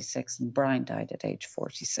 46 and Brian died at age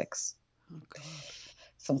 46. Oh, God.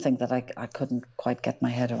 Something that I couldn't quite get my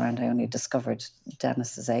head around. I only discovered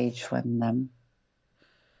Dennis's age when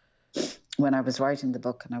when I was writing the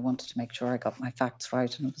book, and I wanted to make sure I got my facts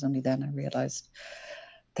right, and it was only then I realised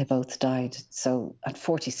they both died. So at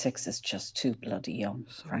 46 is just too bloody young,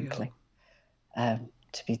 frankly,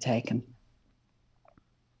 to be taken.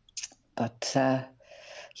 But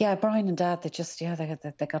yeah, Brian and Dad,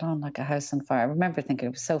 they got on like a house on fire. I remember thinking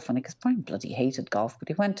it was so funny because Brian bloody hated golf, but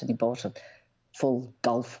he went and he bought a full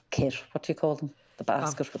golf kit. What do you call them? The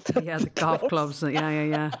basket with the golf clubs.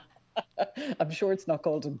 Yeah. I'm sure it's not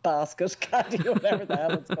called a basket, caddy, whatever the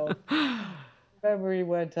hell it's called. Remember he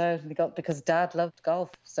went out and he got, because Dad loved golf,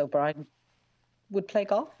 so Brian would play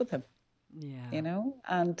golf with him. Yeah. You know,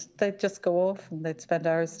 and they'd just go off and they'd spend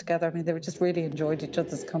hours together. I mean, they were just really enjoyed each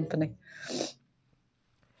other's company.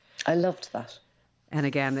 I loved that. And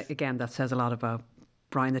again, that says a lot about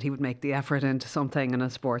Brian, that he would make the effort into something in a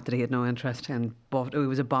sport that he had no interest in, but it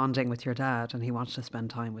was a bonding with your dad and he wanted to spend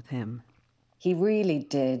time with him. He really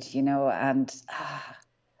did, you know, and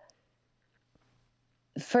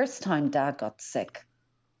the first time Dad got sick,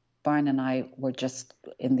 Brian and I were just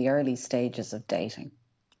in the early stages of dating.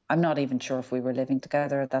 I'm not even sure if we were living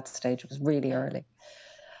together at that stage. It was really early.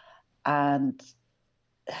 And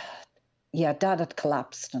yeah, Dad had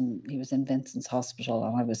collapsed and he was in Vincent's hospital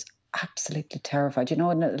and I was absolutely terrified. You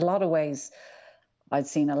know, in a lot of ways, I'd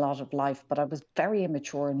seen a lot of life, but I was very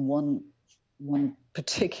immature in one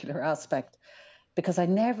particular aspect because I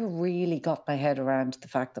never really got my head around the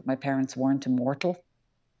fact that my parents weren't immortal.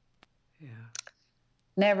 Yeah.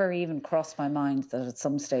 Never even crossed my mind that at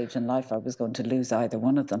some stage in life I was going to lose either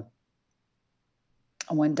one of them.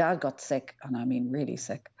 And when Dad got sick, and I mean really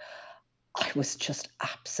sick, I was just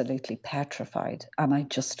absolutely petrified and I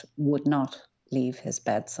just would not leave his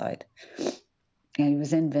bedside. And he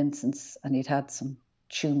was in Vincent's and he'd had some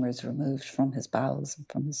tumours removed from his bowels and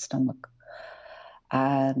from his stomach.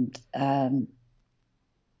 And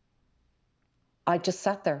I just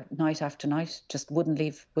sat there night after night, just wouldn't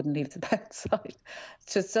leave the bedside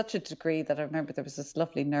to such a degree that I remember there was this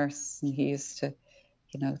lovely nurse and he used to,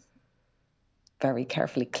 you know, very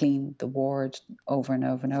carefully clean the ward over and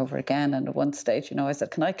over and over again. And at one stage, you know, I said,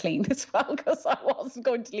 can I clean as well? Because I wasn't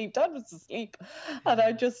going to leave. Dad was asleep. And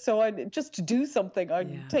I just to do something,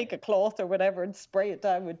 I'd take a cloth or whatever and spray it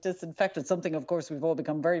down with disinfectant, something, of course, we've all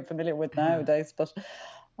become very familiar with nowadays. But,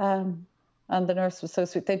 and the nurse was so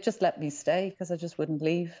sweet. They just let me stay because I just wouldn't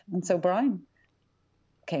leave. And so Brian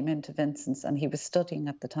came into Vincent's and he was studying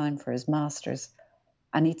at the time for his master's.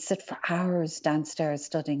 And he'd sit for hours downstairs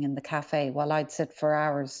studying in the cafe while I'd sit for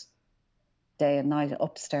hours day and night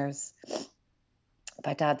upstairs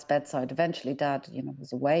by Dad's bedside. Eventually Dad, you know,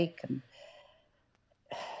 was awake and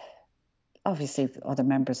obviously other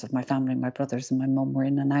members of my family, my brothers and my mum were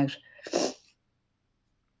in and out.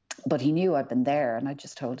 But he knew I'd been there and I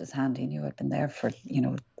just held his hand. He knew I'd been there for, you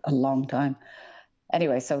know, a long time.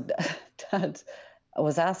 Anyway, so Dad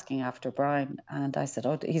was asking after Brian and I said,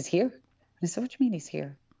 oh, he's here. And I said, what do you mean he's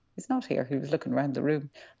here? He's not here. He was looking around the room.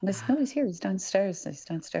 And I said, no, he's here. He's downstairs. He's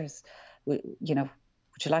downstairs. You know,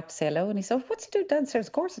 would you like to say hello? And he said, what's he doing downstairs?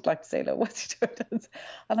 Of course I'd like to say hello. What's he doing downstairs?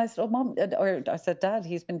 And I said, oh, Mom, or I said, Dad,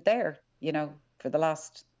 he's been there, you know, for the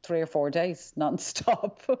last 3 or 4 days,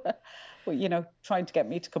 non-stop, you know, trying to get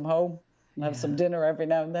me to come home and have some dinner every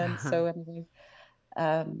now and then. So anyway,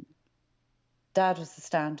 Dad was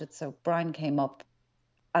astounded. So Brian came up.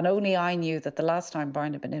 And only I knew that the last time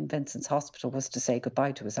Brian had been in Vincent's hospital was to say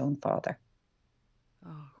goodbye to his own father.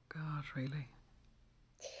 Oh, God, really?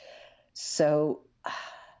 So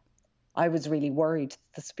I was really worried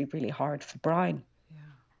this would be really hard for Brian. Yeah.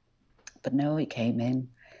 But no, he came in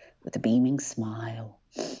with a beaming smile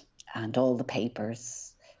and all the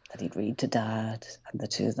papers that he'd read to Dad and the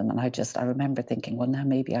two of them. And I remember thinking, well, now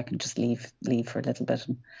maybe I can just leave for a little bit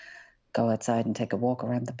and go outside and take a walk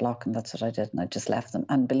around the block. And that's what I did. And I just left them.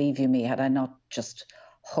 And believe you me, had I not just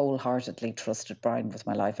wholeheartedly trusted Brian with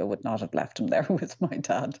my life, I would not have left him there with my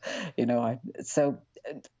dad. You know, so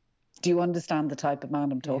do you understand the type of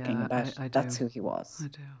man I'm talking about? I do. That's who he was. I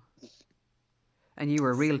do. And you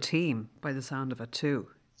were a real team by the sound of it too.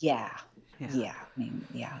 Yeah. I mean,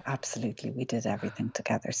 yeah, absolutely. We did everything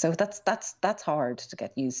together. So that's hard to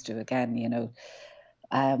get used to again, you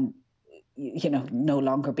know. You know, no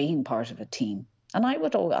longer being part of a team. And I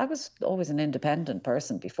was always an independent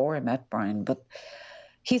person before I met Brian, but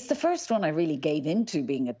he's the first one I really gave into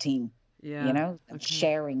being a team, you know, and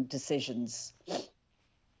sharing decisions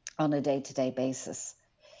on a day-to-day basis.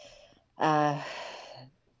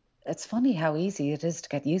 It's funny how easy it is to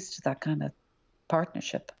get used to that kind of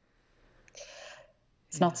partnership.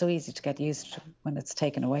 It's not so easy to get used to when it's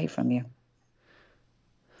taken away from you.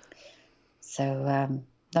 So,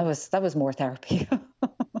 that was more therapy.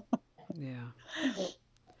 Yeah.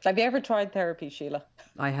 Have you ever tried therapy, Sheila?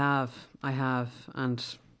 I have, and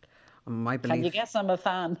my belief. Can you guess I'm a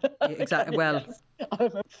fan? Exactly. Well,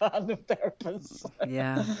 I'm a fan of therapists.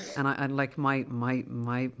 Yeah, and like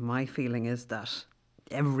my feeling is that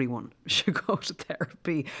everyone should go to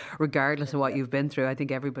therapy, regardless of what you've been through. I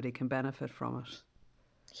think everybody can benefit from it.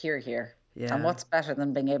 Hear, hear. Yeah. And what's better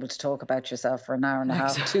than being able to talk about yourself for an hour and a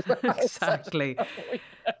half, 2 hours? Exactly.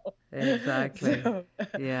 Exactly. So,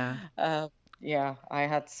 yeah. Yeah, I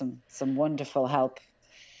had some wonderful help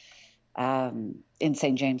in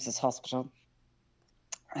St. James's Hospital.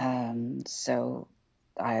 So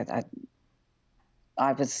I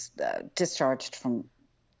was discharged from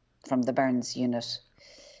the burns unit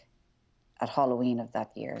at Halloween of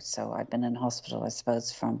that year. So I'd been in hospital, I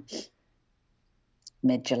suppose, from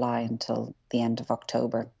mid-July until the end of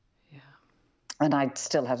October. Yeah. And I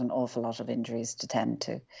still had an awful lot of injuries to tend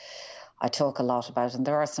to. I talk a lot about, and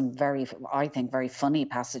there are some very funny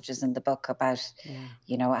passages in the book about,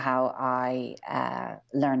 you know, how I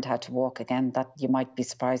learned how to walk again. That you might be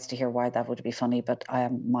surprised to hear why that would be funny, but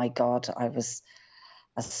my God, I was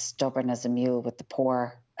as stubborn as a mule with the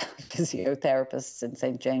poor physiotherapists in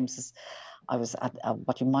St. James's. I was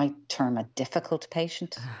what you might term a difficult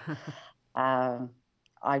patient.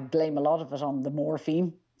 I blame a lot of it on the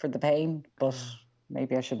morphine for the pain, but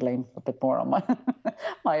maybe I should blame a bit more on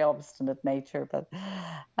my obstinate nature.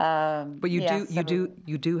 But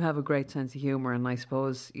you do have a great sense of humour, and I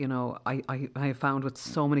suppose, you know, I have found with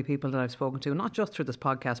so many people that I've spoken to, not just through this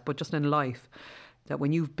podcast, but just in life, that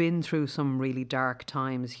when you've been through some really dark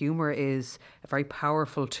times, humour is a very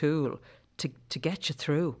powerful tool to get you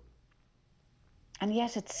through. And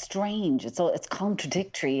yet it's strange. It's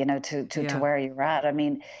contradictory, you know, to where you're at. I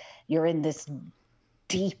mean, you're in this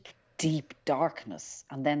deep, deep darkness,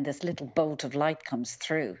 and then this little bolt of light comes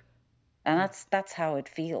through, and that's how it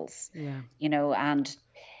feels. Yeah. You know, and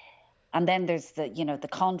then there's the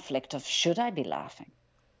conflict of, should I be laughing?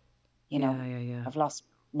 You know, I've lost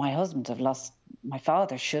my husband, I've lost my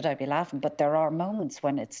father. Should I be laughing? But there are moments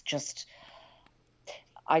when it's just.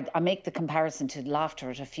 I make the comparison to laughter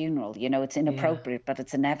at a funeral. You know, it's inappropriate, but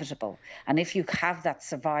it's inevitable. And if you have that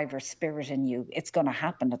survivor spirit in you, it's going to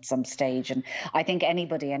happen at some stage. And I think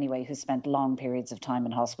anybody, anyway, who spent long periods of time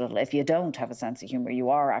in hospital, if you don't have a sense of humour,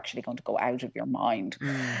 you are actually going to go out of your mind.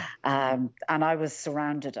 And I was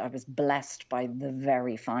blessed by the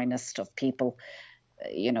very finest of people,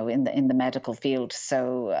 you know, in the medical field.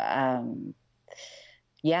 So,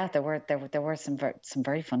 yeah, there were some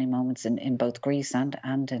very funny moments in both Greece and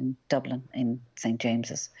in Dublin in St.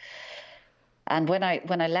 James's. And when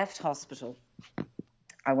I left hospital,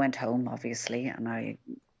 I went home, obviously, and I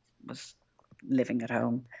was living at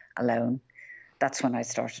home alone. That's when I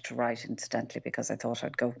started to write, incidentally, because I thought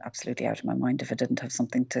I'd go absolutely out of my mind if I didn't have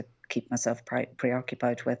something to keep myself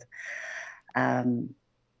preoccupied with. But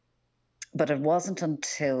it wasn't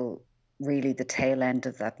until really the tail end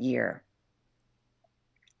of that year,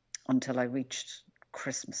 until I reached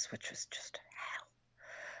Christmas, which was just hell,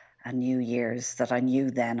 and New Year's, that I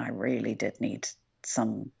knew then I really did need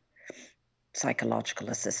some psychological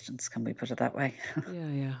assistance. Can we put it that way?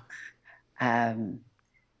 Yeah.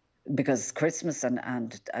 Because Christmas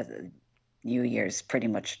and New Year's pretty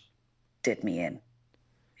much did me in.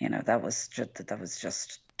 You know, that was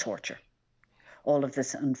just torture. All of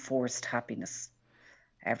this enforced happiness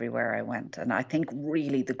everywhere I went. And I think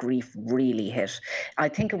really the grief really hit. I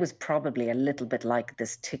think it was probably a little bit like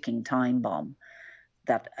this ticking time bomb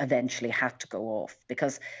that eventually had to go off,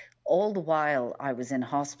 because all the while I was in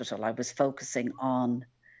hospital, I was focusing on,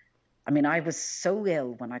 I mean, I was so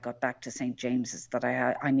ill when I got back to St. James's that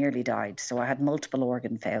I nearly died. So I had multiple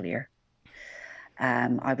organ failure.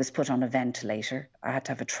 I was put on a ventilator. I had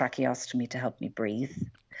to have a tracheostomy to help me breathe.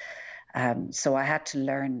 So I had to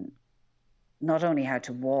learn not only how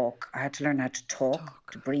to walk, I had to learn how to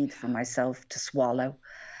talk, to breathe for myself, to swallow.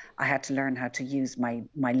 I had to learn how to use my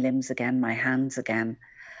limbs again, my hands again.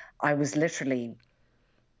 I was literally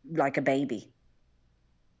like a baby,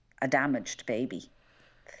 a damaged baby.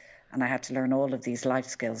 And I had to learn all of these life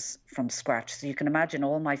skills from scratch. So you can imagine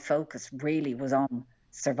all my focus really was on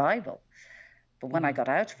survival. But when I got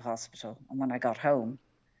out of hospital and when I got home,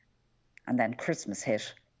 and then Christmas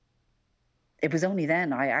hit, it was only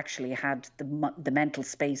then I actually had the mental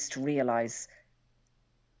space to realise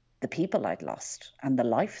the people I'd lost and the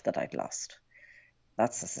life that I'd lost.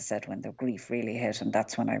 That's, as I said, when the grief really hit, and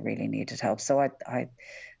that's when I really needed help. So I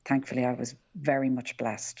thankfully, I was very much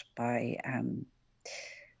blessed by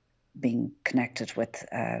being connected with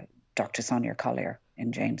Dr. Sonia Collier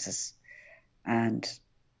in James's, and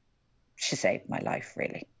she saved my life,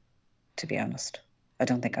 really, to be honest. I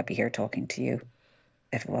don't think I'd be here talking to you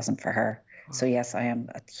if it wasn't for her. Wow. So yes, I am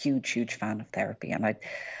a huge fan of therapy. And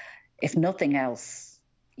if nothing else,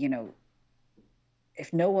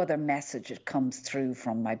 if no other message comes through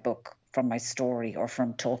from my book, from my story, or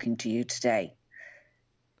from talking to you today,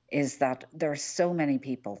 is that there are so many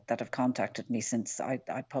people that have contacted me since I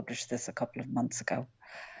published this a couple of months ago,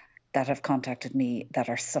 that have contacted me that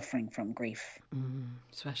are suffering from grief.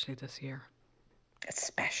 Especially this year.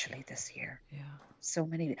 Yeah. So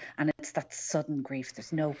many. And it's that sudden grief.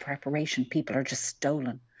 There's no preparation. People are just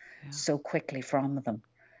stolen so quickly from them.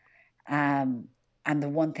 And the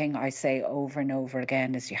one thing I say over and over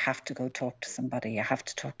again is you have to go talk to somebody. You have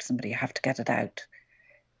to talk to somebody. You have to get it out.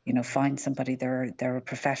 Find somebody. There are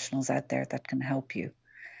professionals out there that can help you.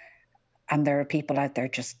 And there are people out there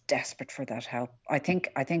just desperate for that help. I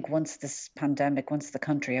think once the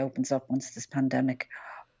country opens up, once this pandemic,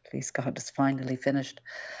 please God, is finally finished,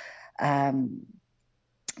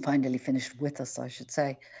 with us, I should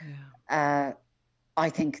say. Yeah. I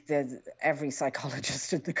think that every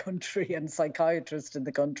psychologist in the country and psychiatrist in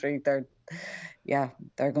the country, they're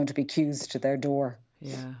going to be queues to their door.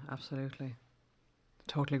 Yeah, absolutely.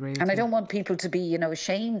 Totally agree. And I don't want people to be,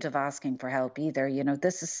 ashamed of asking for help either.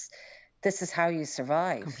 This is how you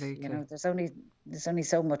survive. Completely. There's only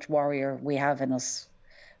so much warrior we have in us.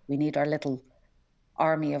 We need our little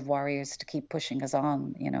army of warriors to keep pushing us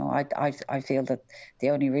on. I feel that the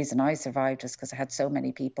only reason I survived is because I had so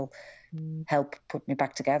many people help put me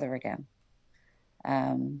back together again.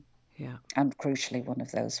 And crucially, one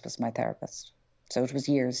of those was my therapist. So it was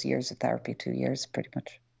years of therapy, 2 years pretty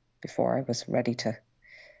much, before I was ready to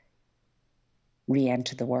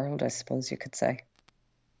re-enter the world, I suppose you could say.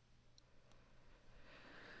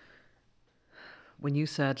 When you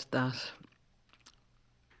said that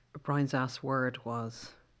Brian's last word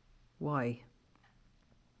was, why?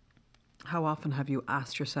 How often have you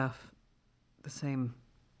asked yourself the same,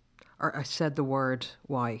 or I said the word,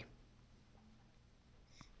 why?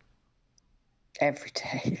 Every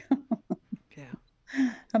day. Yeah.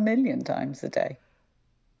 1,000,000 times a day.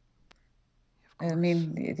 I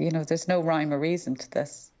mean, there's no rhyme or reason to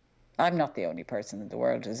this. I'm not the only person in the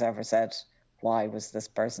world who's ever said, why was this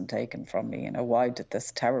person taken from me? Why did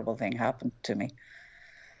this terrible thing happen to me?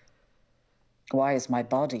 Why is my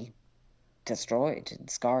body destroyed and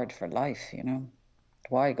scarred for life?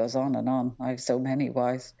 Why goes on and on. I have so many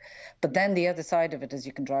whys. But then the other side of it is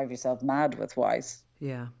you can drive yourself mad with whys.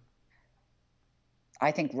 Yeah.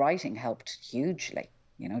 I think writing helped hugely,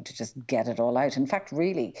 to just get it all out. In fact,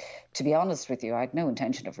 really, to be honest with you, I had no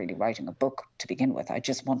intention of really writing a book to begin with. I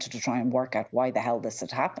just wanted to try and work out why the hell this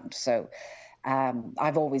had happened. So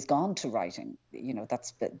I've always gone to writing.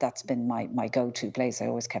 That's been my go-to place. I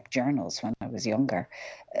always kept journals when I was younger,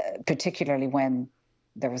 particularly when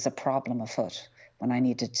there was a problem afoot, when I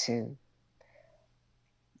needed to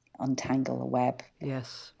untangle a web.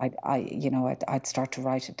 Yes. I'd start to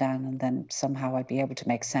write it down, and then somehow I'd be able to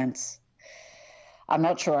make sense. I'm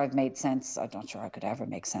not sure I've made sense. I'm not sure I could ever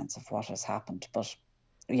make sense of what has happened, but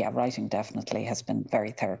yeah, writing definitely has been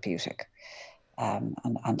very therapeutic.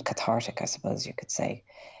 And cathartic, I suppose you could say,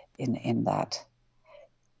 in that.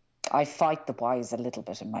 I fight the whys a little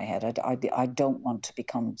bit in my head. I don't want to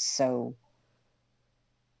become so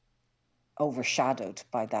overshadowed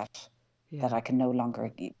by that that I can no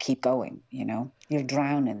longer keep going. You'll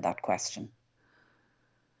drown in that question.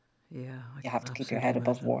 Yeah, you have to keep your head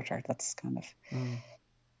above water. That's kind of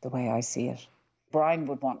the way I see it. Brian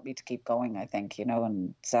would want me to keep going, I think,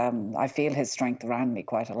 and I feel his strength around me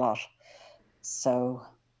quite a lot. So,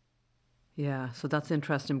 yeah, so that's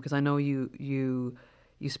interesting because I know you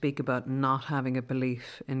speak about not having a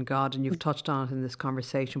belief in God, and you've touched on it in this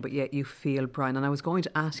conversation, but yet you feel, Brian, and I was going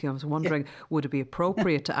to ask you, I was wondering, would it be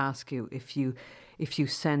appropriate to ask you if you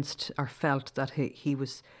sensed or felt that he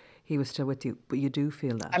was still with you, but you do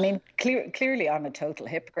feel that? I mean, clearly I'm a total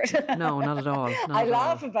hypocrite. No, not at all. I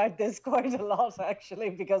laugh about this quite a lot,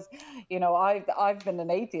 actually, because, I've been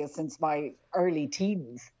an atheist since my early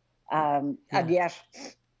teens. And yet,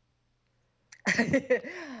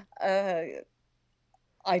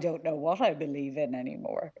 I don't know what I believe in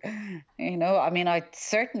anymore. I mean, I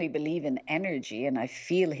certainly believe in energy, and I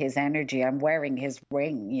feel his energy. I'm wearing his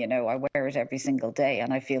ring, I wear it every single day,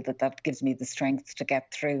 and I feel that gives me the strength to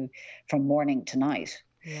get through from morning to night.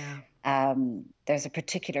 Yeah. There's a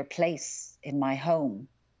particular place in my home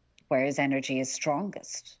where his energy is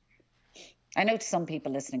strongest. I know to some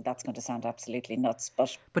people listening that's going to sound absolutely nuts,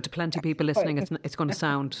 but to plenty of people listening, it's going to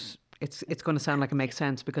sound like it makes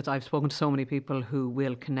sense, because I've spoken to so many people who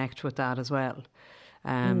will connect with that as well.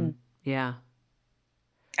 Yeah,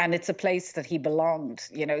 and it's a place that he belonged,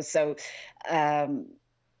 So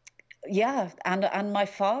Yeah, and my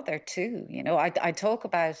father too. You know, I talk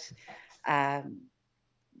about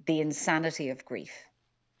the insanity of grief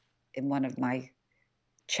in one of my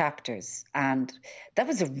chapters, and that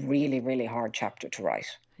was a really, really hard chapter to write.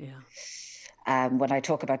 Yeah. When I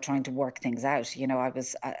talk about trying to work things out, you know, I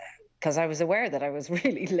was because I was aware that I was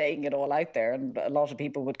really laying it all out there, and a lot of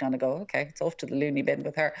people would kind of go, "Okay, it's off to the loony bin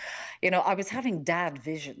with her." You know, I was having dad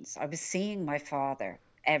visions. I was seeing my father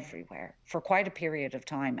everywhere for quite a period of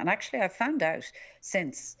time, and actually, I found out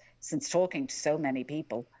since talking to so many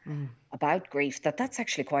people about grief that that's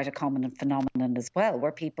actually quite a common phenomenon as well,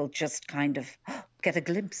 where people just kind of get a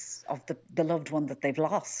glimpse of the loved one that they've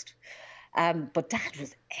lost. But Dad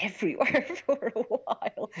was everywhere for a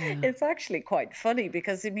while. Yeah. It's actually quite funny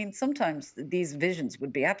because, I mean, sometimes these visions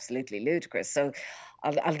would be absolutely ludicrous. So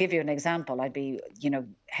I'll give you an example. I'd be, you know,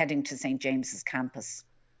 heading to St. James's campus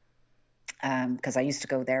because I used to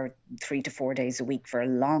go there 3 to 4 days a week for a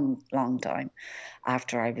long, long time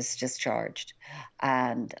after I was discharged.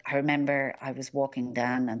 And I remember I was walking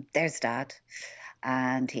down and there's Dad.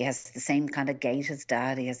 And he has the same kind of gait as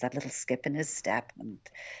Dad. He has that little skip in his step. And,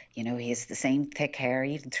 you know, he has the same thick hair.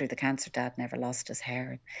 Even through the cancer, Dad never lost his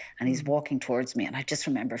hair. And he's walking towards me. And I just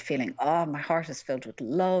remember feeling, oh, my heart is filled with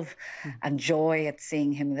love and joy at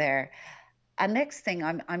seeing him there. And next thing,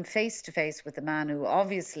 I'm face to face with a man who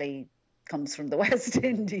obviously comes from the West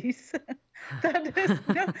Indies. That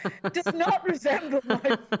does not resemble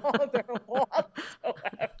my father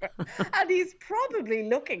whatsoever. And he's probably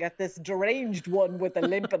looking at this deranged one with a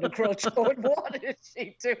limp and a crutch going, what is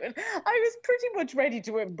she doing? I was pretty much ready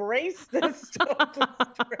to embrace this total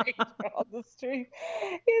stranger on the street.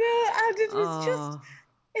 You know, and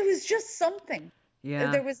it was just something.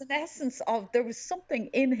 Yeah. There was an essence of, there was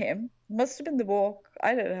something in him. Must have been the walk.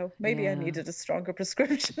 I don't know. Maybe I needed a stronger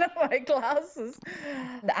prescription of my glasses.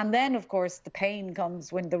 And then, of course, the pain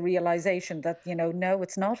comes when the realization that, you know, no,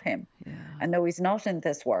 it's not him. Yeah. And no, he's not in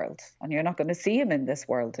this world. And you're not going to see him in this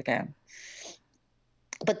world again.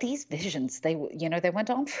 But these visions, they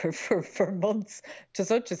went on for months, to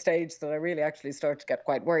such a stage that I really actually started to get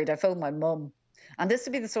quite worried. I phoned my mum. And this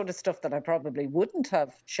would be the sort of stuff that I probably wouldn't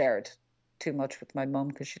have shared too much with my mum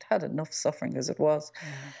because she'd had enough suffering as it was.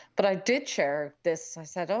 But I did share this. I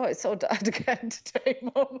said, oh, I saw Dad again today,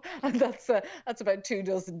 Mum. And that's about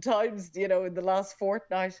 24 times, you know, in the last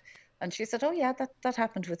fortnight. And she said, oh, yeah, that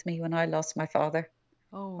happened with me when I lost my father.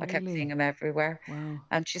 Oh, I kept really? seeing him everywhere. Wow.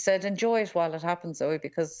 And she said, enjoy it while it happens, Zoe,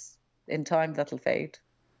 because in time that'll fade.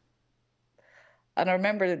 And I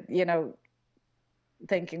remember, you know,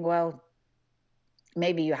 thinking, well,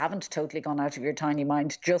 maybe you haven't totally gone out of your tiny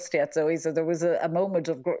mind just yet, Zoe. So there was a moment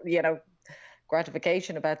of, you know,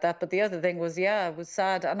 gratification about that. But the other thing was, yeah, I was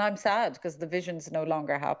sad. And I'm sad because the visions no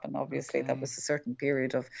longer happen, obviously. Okay. That was a certain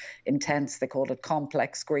period of intense, they called it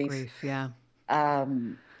complex grief. Yeah.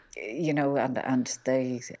 You know, and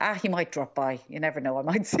he might drop by. You never know. I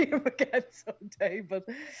might see him again someday. But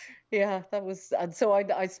yeah, that was, and so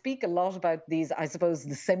I speak a lot about these, I suppose,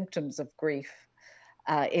 the symptoms of grief.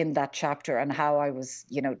 In that chapter and how I was,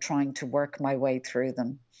 you know, trying to work my way through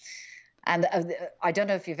them. And I don't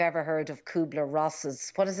know if you've ever heard of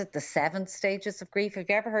Kubler-Ross's, what is it, the 7 stages of grief? Have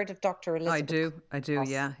you ever heard of Dr. Elizabeth? I do, Ross?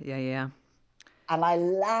 Yeah. And I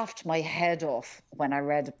laughed my head off when I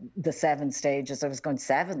read the 7 stages. I was going,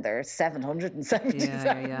 7? There are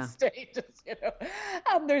 777 stages, you know.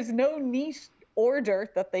 And there's no neat order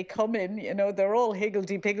that they come in, you know, they're all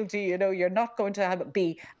higgledy-piggledy, you know, you're not going to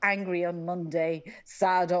be angry on Monday,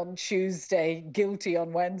 sad on Tuesday, guilty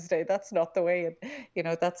on Wednesday. That's not the way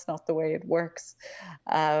it works.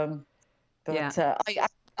 I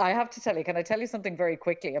have to tell you, can I tell you something very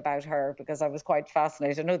quickly about her? Because I was quite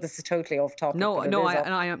fascinated. I know this is totally off topic.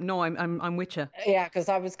 I'm with you. Yeah, because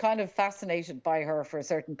I was kind of fascinated by her for a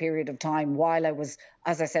certain period of time while I was,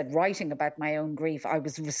 as I said, writing about my own grief. I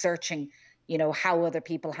was researching, you know, how other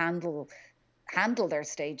people handle their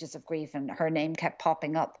stages of grief, and her name kept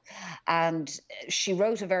popping up. And she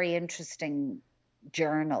wrote a very interesting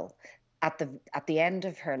journal at the end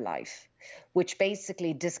of her life, which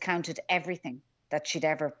basically discounted everything that she'd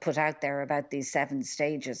ever put out there about these 7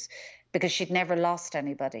 stages, because she'd never lost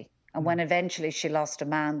anybody. And when eventually she lost a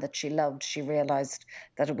man that she loved, she realized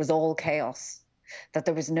that it was all chaos, that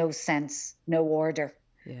there was no sense, no order,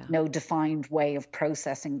 no defined way of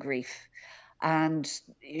processing grief. And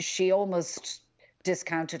she almost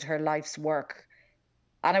discounted her life's work.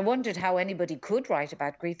 And I wondered how anybody could write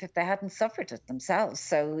about grief if they hadn't suffered it themselves.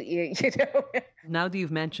 So, you know. Now that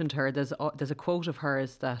you've mentioned her, there's a quote of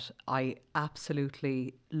hers that I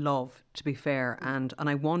absolutely love, to be fair. And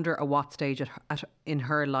I wonder at what stage in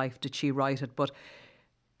her life did she write it. But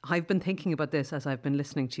I've been thinking about this as I've been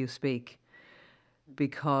listening to you speak,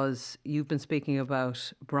 because you've been speaking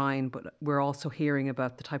about Brian, but we're also hearing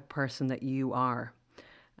about the type of person that you are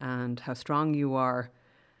and how strong you are.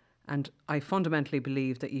 And I fundamentally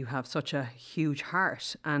believe that you have such a huge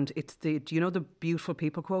heart. And it's do you know the beautiful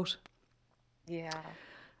people quote? Yeah.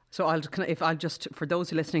 So I'll just, for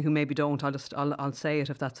those listening who maybe don't, I'll say it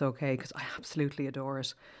if that's okay, because I absolutely adore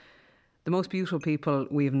it. The most beautiful people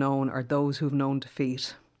we've known are those who've known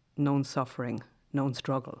defeat, known suffering, known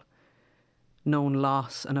struggle, known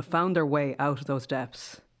loss, and have found their way out of those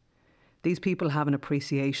depths. These people have an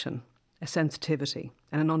appreciation, a sensitivity,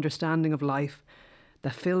 and an understanding of life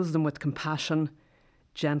that fills them with compassion,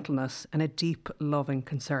 gentleness, and a deep, loving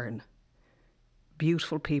concern.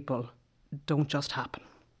 Beautiful people don't just happen.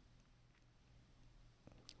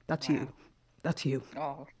 That's wow. You. That's you.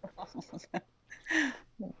 Oh,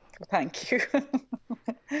 thank you.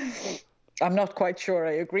 I'm not quite sure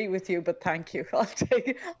I agree with you, but thank you.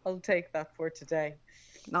 I'll take that for today.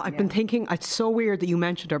 No, I've been thinking, it's so weird that you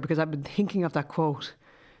mentioned her, because I've been thinking of that quote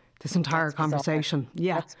this entire conversation. Bizarre.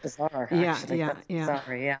 Yeah. That's bizarre, actually. Yeah.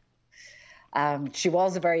 Bizarre, yeah. She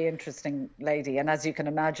was a very interesting lady, and as you can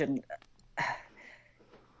imagine,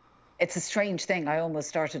 it's a strange thing. I almost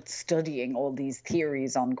started studying all these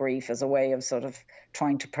theories on grief as a way of sort of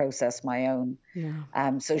trying to process my own.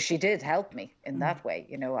 Yeah. So she did help me in that way,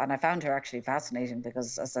 you know, and I found her actually fascinating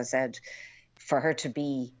because, as I said, for her to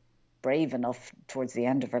be brave enough towards the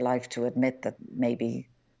end of her life to admit that maybe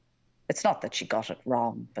it's not that she got it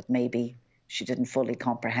wrong, but maybe she didn't fully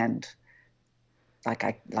comprehend, like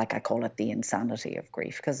I call it, the insanity of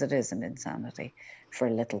grief, because it is an insanity for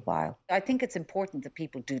a little while. I think it's important that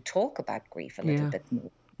people do talk about grief a little bit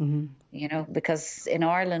more, you know, because in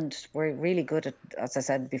Ireland, we're really good at, as I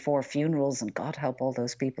said before, funerals, and God help all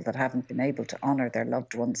those people that haven't been able to honour their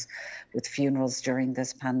loved ones with funerals during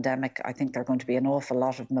this pandemic. I think there are going to be an awful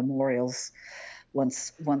lot of memorials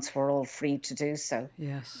once we're all free to do so.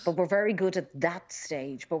 Yes. But we're very good at that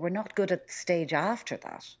stage, but we're not good at the stage after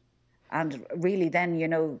that. And really then, you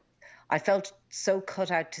know, I felt so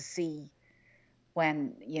cut out to sea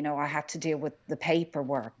when, you know, I had to deal with the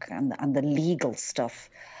paperwork and the legal stuff,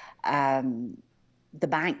 the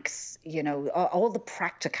banks, you know, all the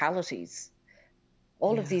practicalities.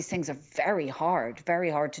 All of these things are very hard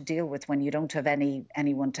to deal with when you don't have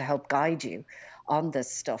anyone to help guide you on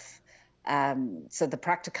this stuff. So the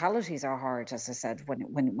practicalities are hard, as I said,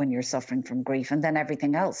 when you're suffering from grief, and then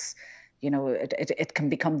everything else, you know, it can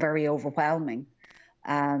become very overwhelming.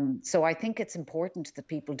 So I think it's important that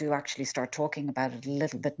people do actually start talking about it a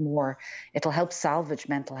little bit more. It'll help salvage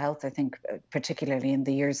mental health, I think, particularly in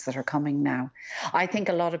the years that are coming now. I think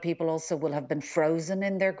a lot of people also will have been frozen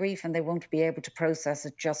in their grief and they won't be able to process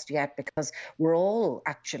it just yet, because we're all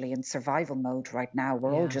actually in survival mode right now.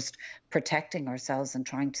 We're all just protecting ourselves and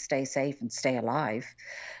trying to stay safe and stay alive.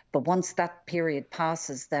 But once that period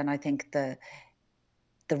passes, then I think the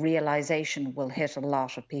realization will hit a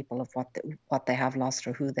lot of people of what they have lost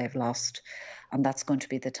or who they've lost. And that's going to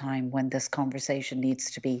be the time when this conversation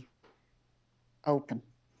needs to be open.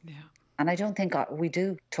 Yeah. And I don't think we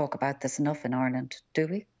do talk about this enough in Ireland, do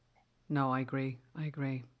we? No, I agree.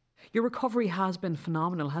 Your recovery has been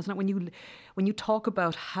phenomenal, hasn't it? When you talk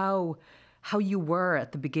about how you were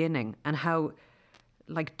at the beginning and how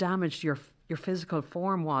like damaged your physical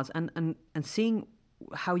form was, and seeing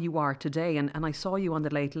how you are today, and I saw you on the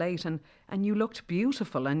Late and you looked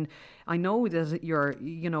beautiful, and I know that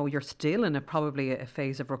you're still in probably a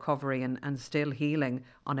phase of recovery and still healing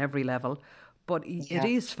on every level, but it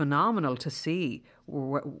is phenomenal to see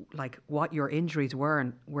what your injuries were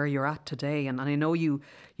and where you're at today, and I know you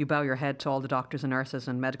bow your head to all the doctors and nurses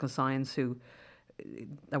and medical science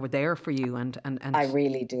that were there for you, and I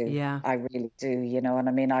really do. Yeah, I really do. You know, and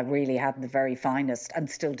I mean, I really had the very finest, and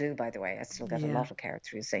still do, by the way. I still get a lot of care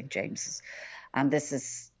through St. James's, and this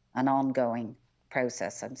is an ongoing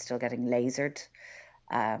process. I'm still getting lasered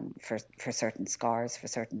for certain scars, for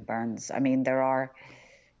certain burns. I mean, there are,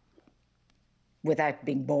 without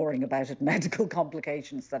being boring about it, medical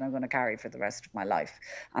complications that I'm going to carry for the rest of my life,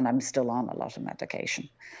 and I'm still on a lot of medication.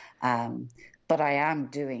 But I am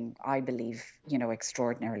doing, I believe, you know,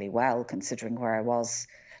 extraordinarily well considering where I was.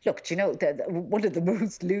 Look, you know, one of the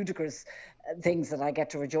most ludicrous things that I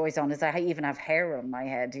get to rejoice on is I even have hair on my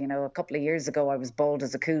head. You know, a couple of years ago I was bald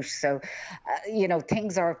as a coot. So, you know,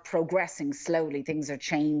 things are progressing slowly. Things are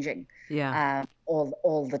changing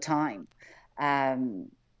all the time.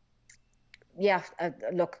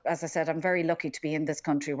 Look, as I said, I'm very lucky to be in this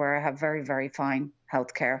country where I have very, very fine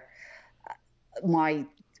healthcare. My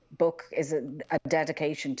book is a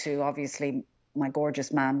dedication to, obviously, my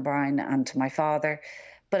gorgeous man, Brian, and to my father.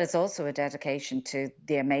 But it's also a dedication to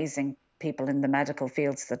the amazing people in the medical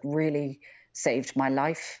fields that really saved my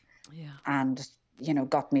life and, you know,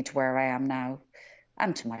 got me to where I am now,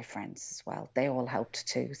 and to my friends as well. They all helped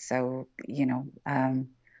too. So, you know,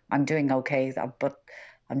 I'm doing okay, but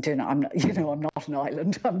I'm not an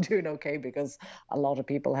island. I'm doing okay because a lot of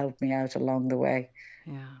people helped me out along the way.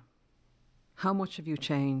 Yeah. How much have you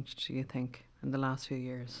changed, do you think, in the last few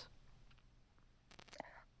years?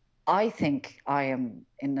 I think I am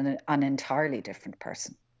an entirely different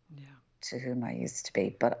person to whom I used to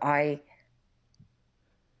be. But I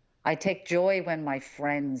take joy when my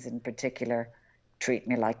friends in particular treat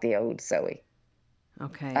me like the old Zoe.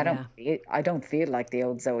 Okay. I don't feel like the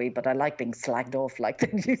old Zoe, but I like being slagged off like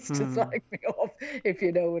they used to slag me off, if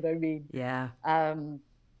you know what I mean. Yeah.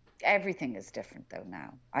 Everything is different though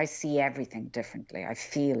now. I see everything differently. I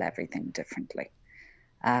feel everything differently.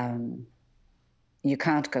 You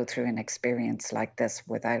can't go through an experience like this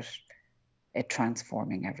without it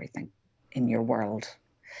transforming everything in your world.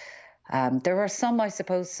 There are some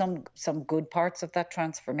good parts of that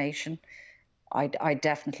transformation. I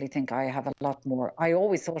definitely think I have a lot more. I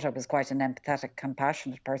always thought I was quite an empathetic,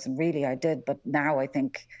 compassionate person. Really, I did. But now I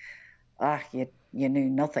think, you knew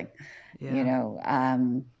nothing. Yeah. You know,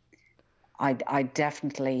 I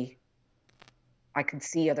definitely, I can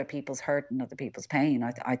see other people's hurt and other people's pain.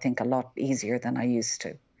 I think a lot easier than I used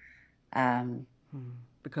to.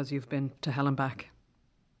 Because you've been to hell and back.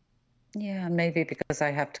 Yeah, maybe because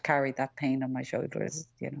I have to carry that pain on my shoulders,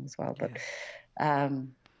 you know, as well. But,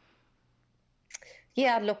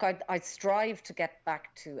 look, I strive to get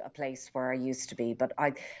back to a place where I used to be, but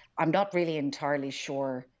I'm not really entirely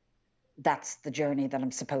sure that's the journey that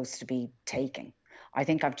I'm supposed to be taking. I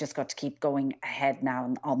think I've just got to keep going ahead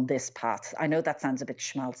now on this path. I know that sounds a bit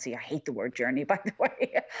schmaltzy. I hate the word journey, by the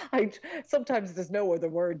way. Sometimes there's no other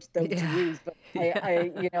word though to use, but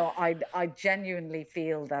I genuinely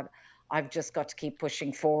feel that I've just got to keep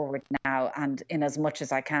pushing forward now, and in as much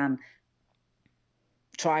as I can,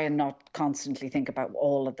 try and not constantly think about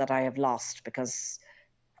all of that I have lost, because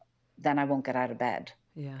then I won't get out of bed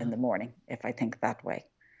in the morning if I think that way.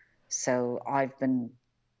 So I've been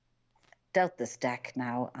dealt this deck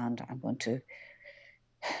now, and I'm going to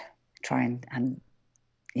try and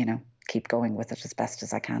you know, keep going with it as best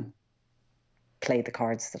as I can. Play the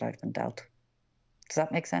cards that I've been dealt. Does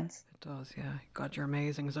that make sense? It does, yeah. God, you're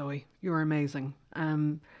amazing, Zoe. You're amazing.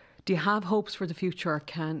 Do you have hopes for the future?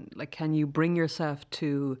 Can you bring yourself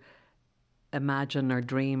to imagine or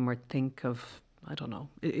dream or think of, I don't know,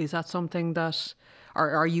 is that something that,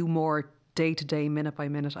 or are you more day to day, minute by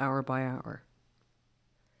minute, hour by hour?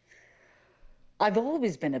 I've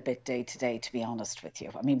always been a bit day to day, to be honest with you.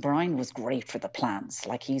 I mean, Brian was great for the plans.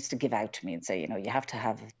 Like, he used to give out to me and say, you know, you have to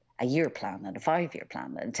have a year plan and a 5-year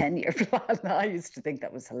plan and a 10-year plan. I used to think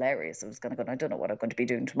that was hilarious. I was going to go, I don't know what I'm going to be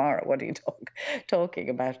doing tomorrow. What are you talking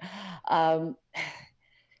about?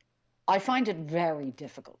 I find it very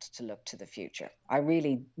difficult to look to the future. I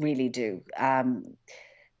really, really do.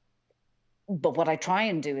 But what I try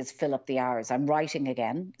and do is fill up the hours. I'm writing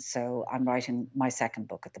again. So I'm writing my second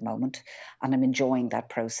book at the moment, and I'm enjoying that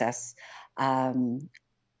process.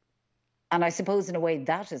 And I suppose in a way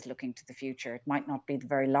that is looking to the future. It might not be the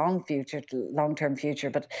very long-term future,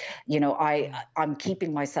 but, you know, I'm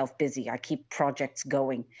keeping myself busy. I keep projects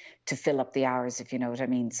going to fill up the hours, if you know what I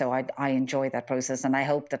mean. So I enjoy that process, and I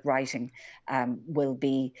hope that writing will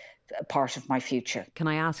be a part of my future. Can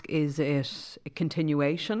I ask, is it a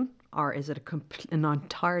continuation, or is it an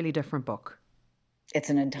entirely different book? It's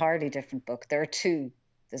an entirely different book. There are two.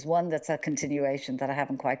 There's one that's a continuation that I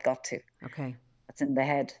haven't quite got to. Okay. That's in the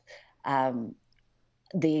head.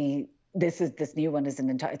 This new one is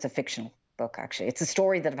it's a fictional book, actually. It's a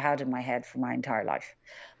story that I've had in my head for my entire life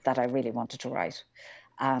that I really wanted to write.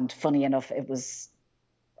 And funny enough, it was,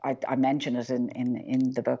 I mention it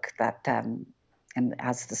in the book that, and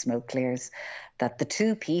as the smoke clears, that the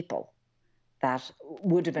two people that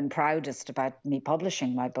would have been proudest about me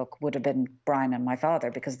publishing my book would have been Brian and my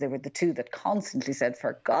father, because they were the two that constantly said,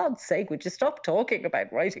 for God's sake, would you stop talking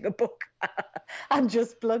about writing a book and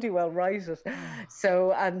just bloody well write it?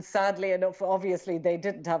 So, and sadly enough, obviously they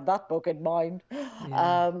didn't have that book in mind.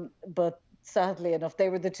 Yeah. But sadly enough, they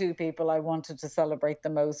were the two people I wanted to celebrate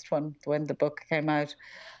the most when the book came out.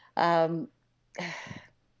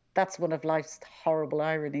 That's one of life's horrible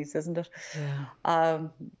ironies, isn't it? Yeah.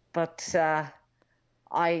 But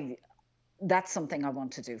that's something I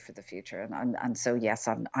want to do for the future. And so, yes,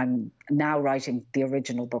 I'm now writing the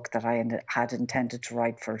original book that I had intended to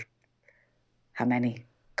write for how many?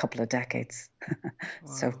 Couple of decades.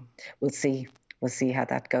 Wow. So we'll see how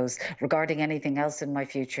that goes. Regarding anything else in my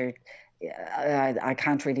future, I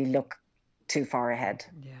can't really look too far ahead.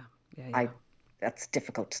 Yeah. That's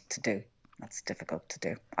difficult to do.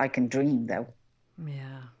 I can dream, though.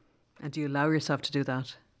 Yeah. And do you allow yourself to do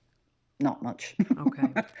that? Not much.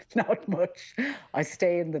 Okay. Not much. I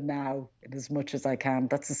stay in the now in as much as I can.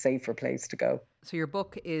 That's a safer place to go. So your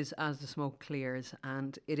book is As the Smoke Clears,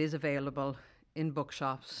 and it is available in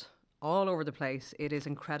bookshops all over the place. It is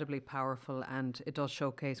incredibly powerful, and it does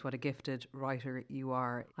showcase what a gifted writer you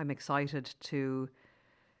are. I'm excited to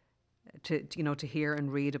hear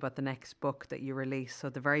and read about the next book that you release. So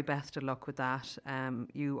the very best of luck with that.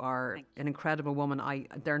 You are an incredible woman.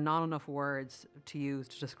 There are not enough words to use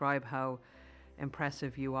to describe how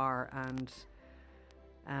impressive you are, and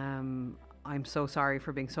I'm so sorry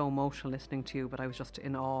for being so emotional listening to you, but I was just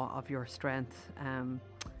in awe of your strength.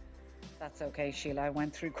 That's okay, Sheila. I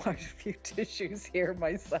went through quite a few tissues here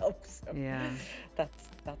myself. So yeah,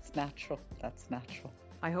 that's natural. That's natural.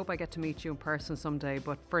 I hope I get to meet you in person someday,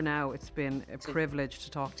 but for now it's been a privilege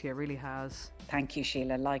to talk to you. It really has. Thank you,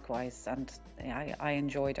 Sheila. Likewise. And I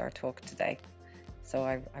enjoyed our talk today. So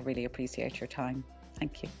I really appreciate your time.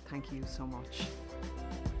 Thank you. Thank you so much.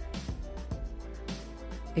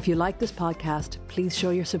 If you like this podcast, please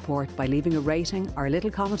show your support by leaving a rating or a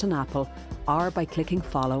little comment on Apple, or by clicking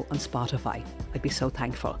follow on Spotify. I'd be so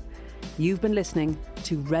thankful. You've been listening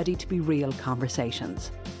to Ready to Be Real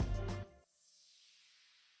Conversations.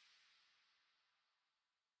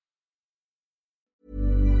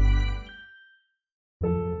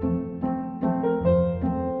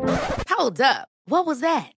 Hold up. What was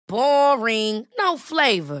that? Boring. No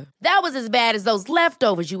flavor. That was as bad as those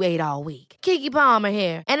leftovers you ate all week. Keke Palmer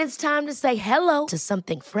here. And it's time to say hello to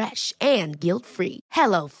something fresh and guilt-free.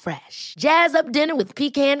 Hello Fresh. Jazz up dinner with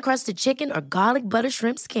pecan-crusted chicken or garlic butter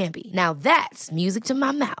shrimp scampi. Now that's music to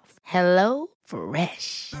my mouth. Hello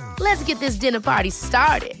Fresh. Let's get this dinner party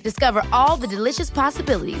started. Discover all the delicious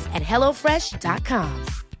possibilities at HelloFresh.com.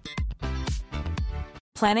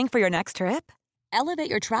 Planning for your next trip? Elevate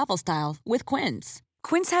your travel style with Quince.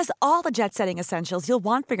 Quince has all the jet-setting essentials you'll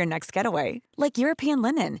want for your next getaway, like European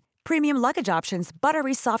linen, premium luggage options,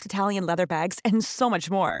 buttery soft Italian leather bags, and so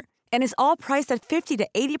much more. And is all priced at 50 to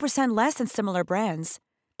 80% less than similar brands.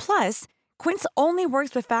 Plus, Quince only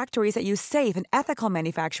works with factories that use safe and ethical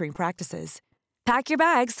manufacturing practices. Pack your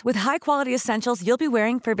bags with high-quality essentials you'll be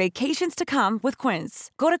wearing for vacations to come with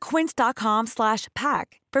Quince. Go to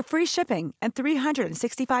quince.com/pack for free shipping and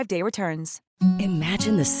 365-day returns.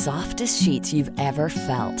 Imagine the softest sheets you've ever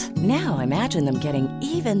felt. Now imagine them getting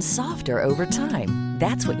even softer over time.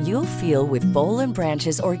 That's what you'll feel with Boll &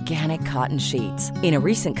 Branch's organic cotton sheets. In a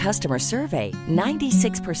recent customer survey,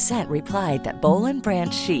 96% replied that Boll &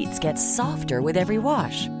 Branch sheets get softer with every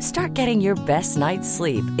wash. Start getting your best night's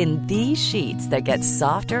sleep in these sheets that get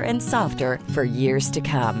softer and softer for years to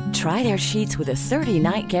come. Try their sheets with a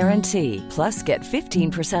 30-night guarantee. Plus, get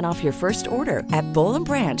 15% off your first order at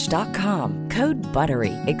bollandbranch.com. Code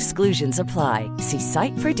BUTTERY. Exclusions apply. See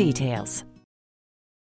site for details.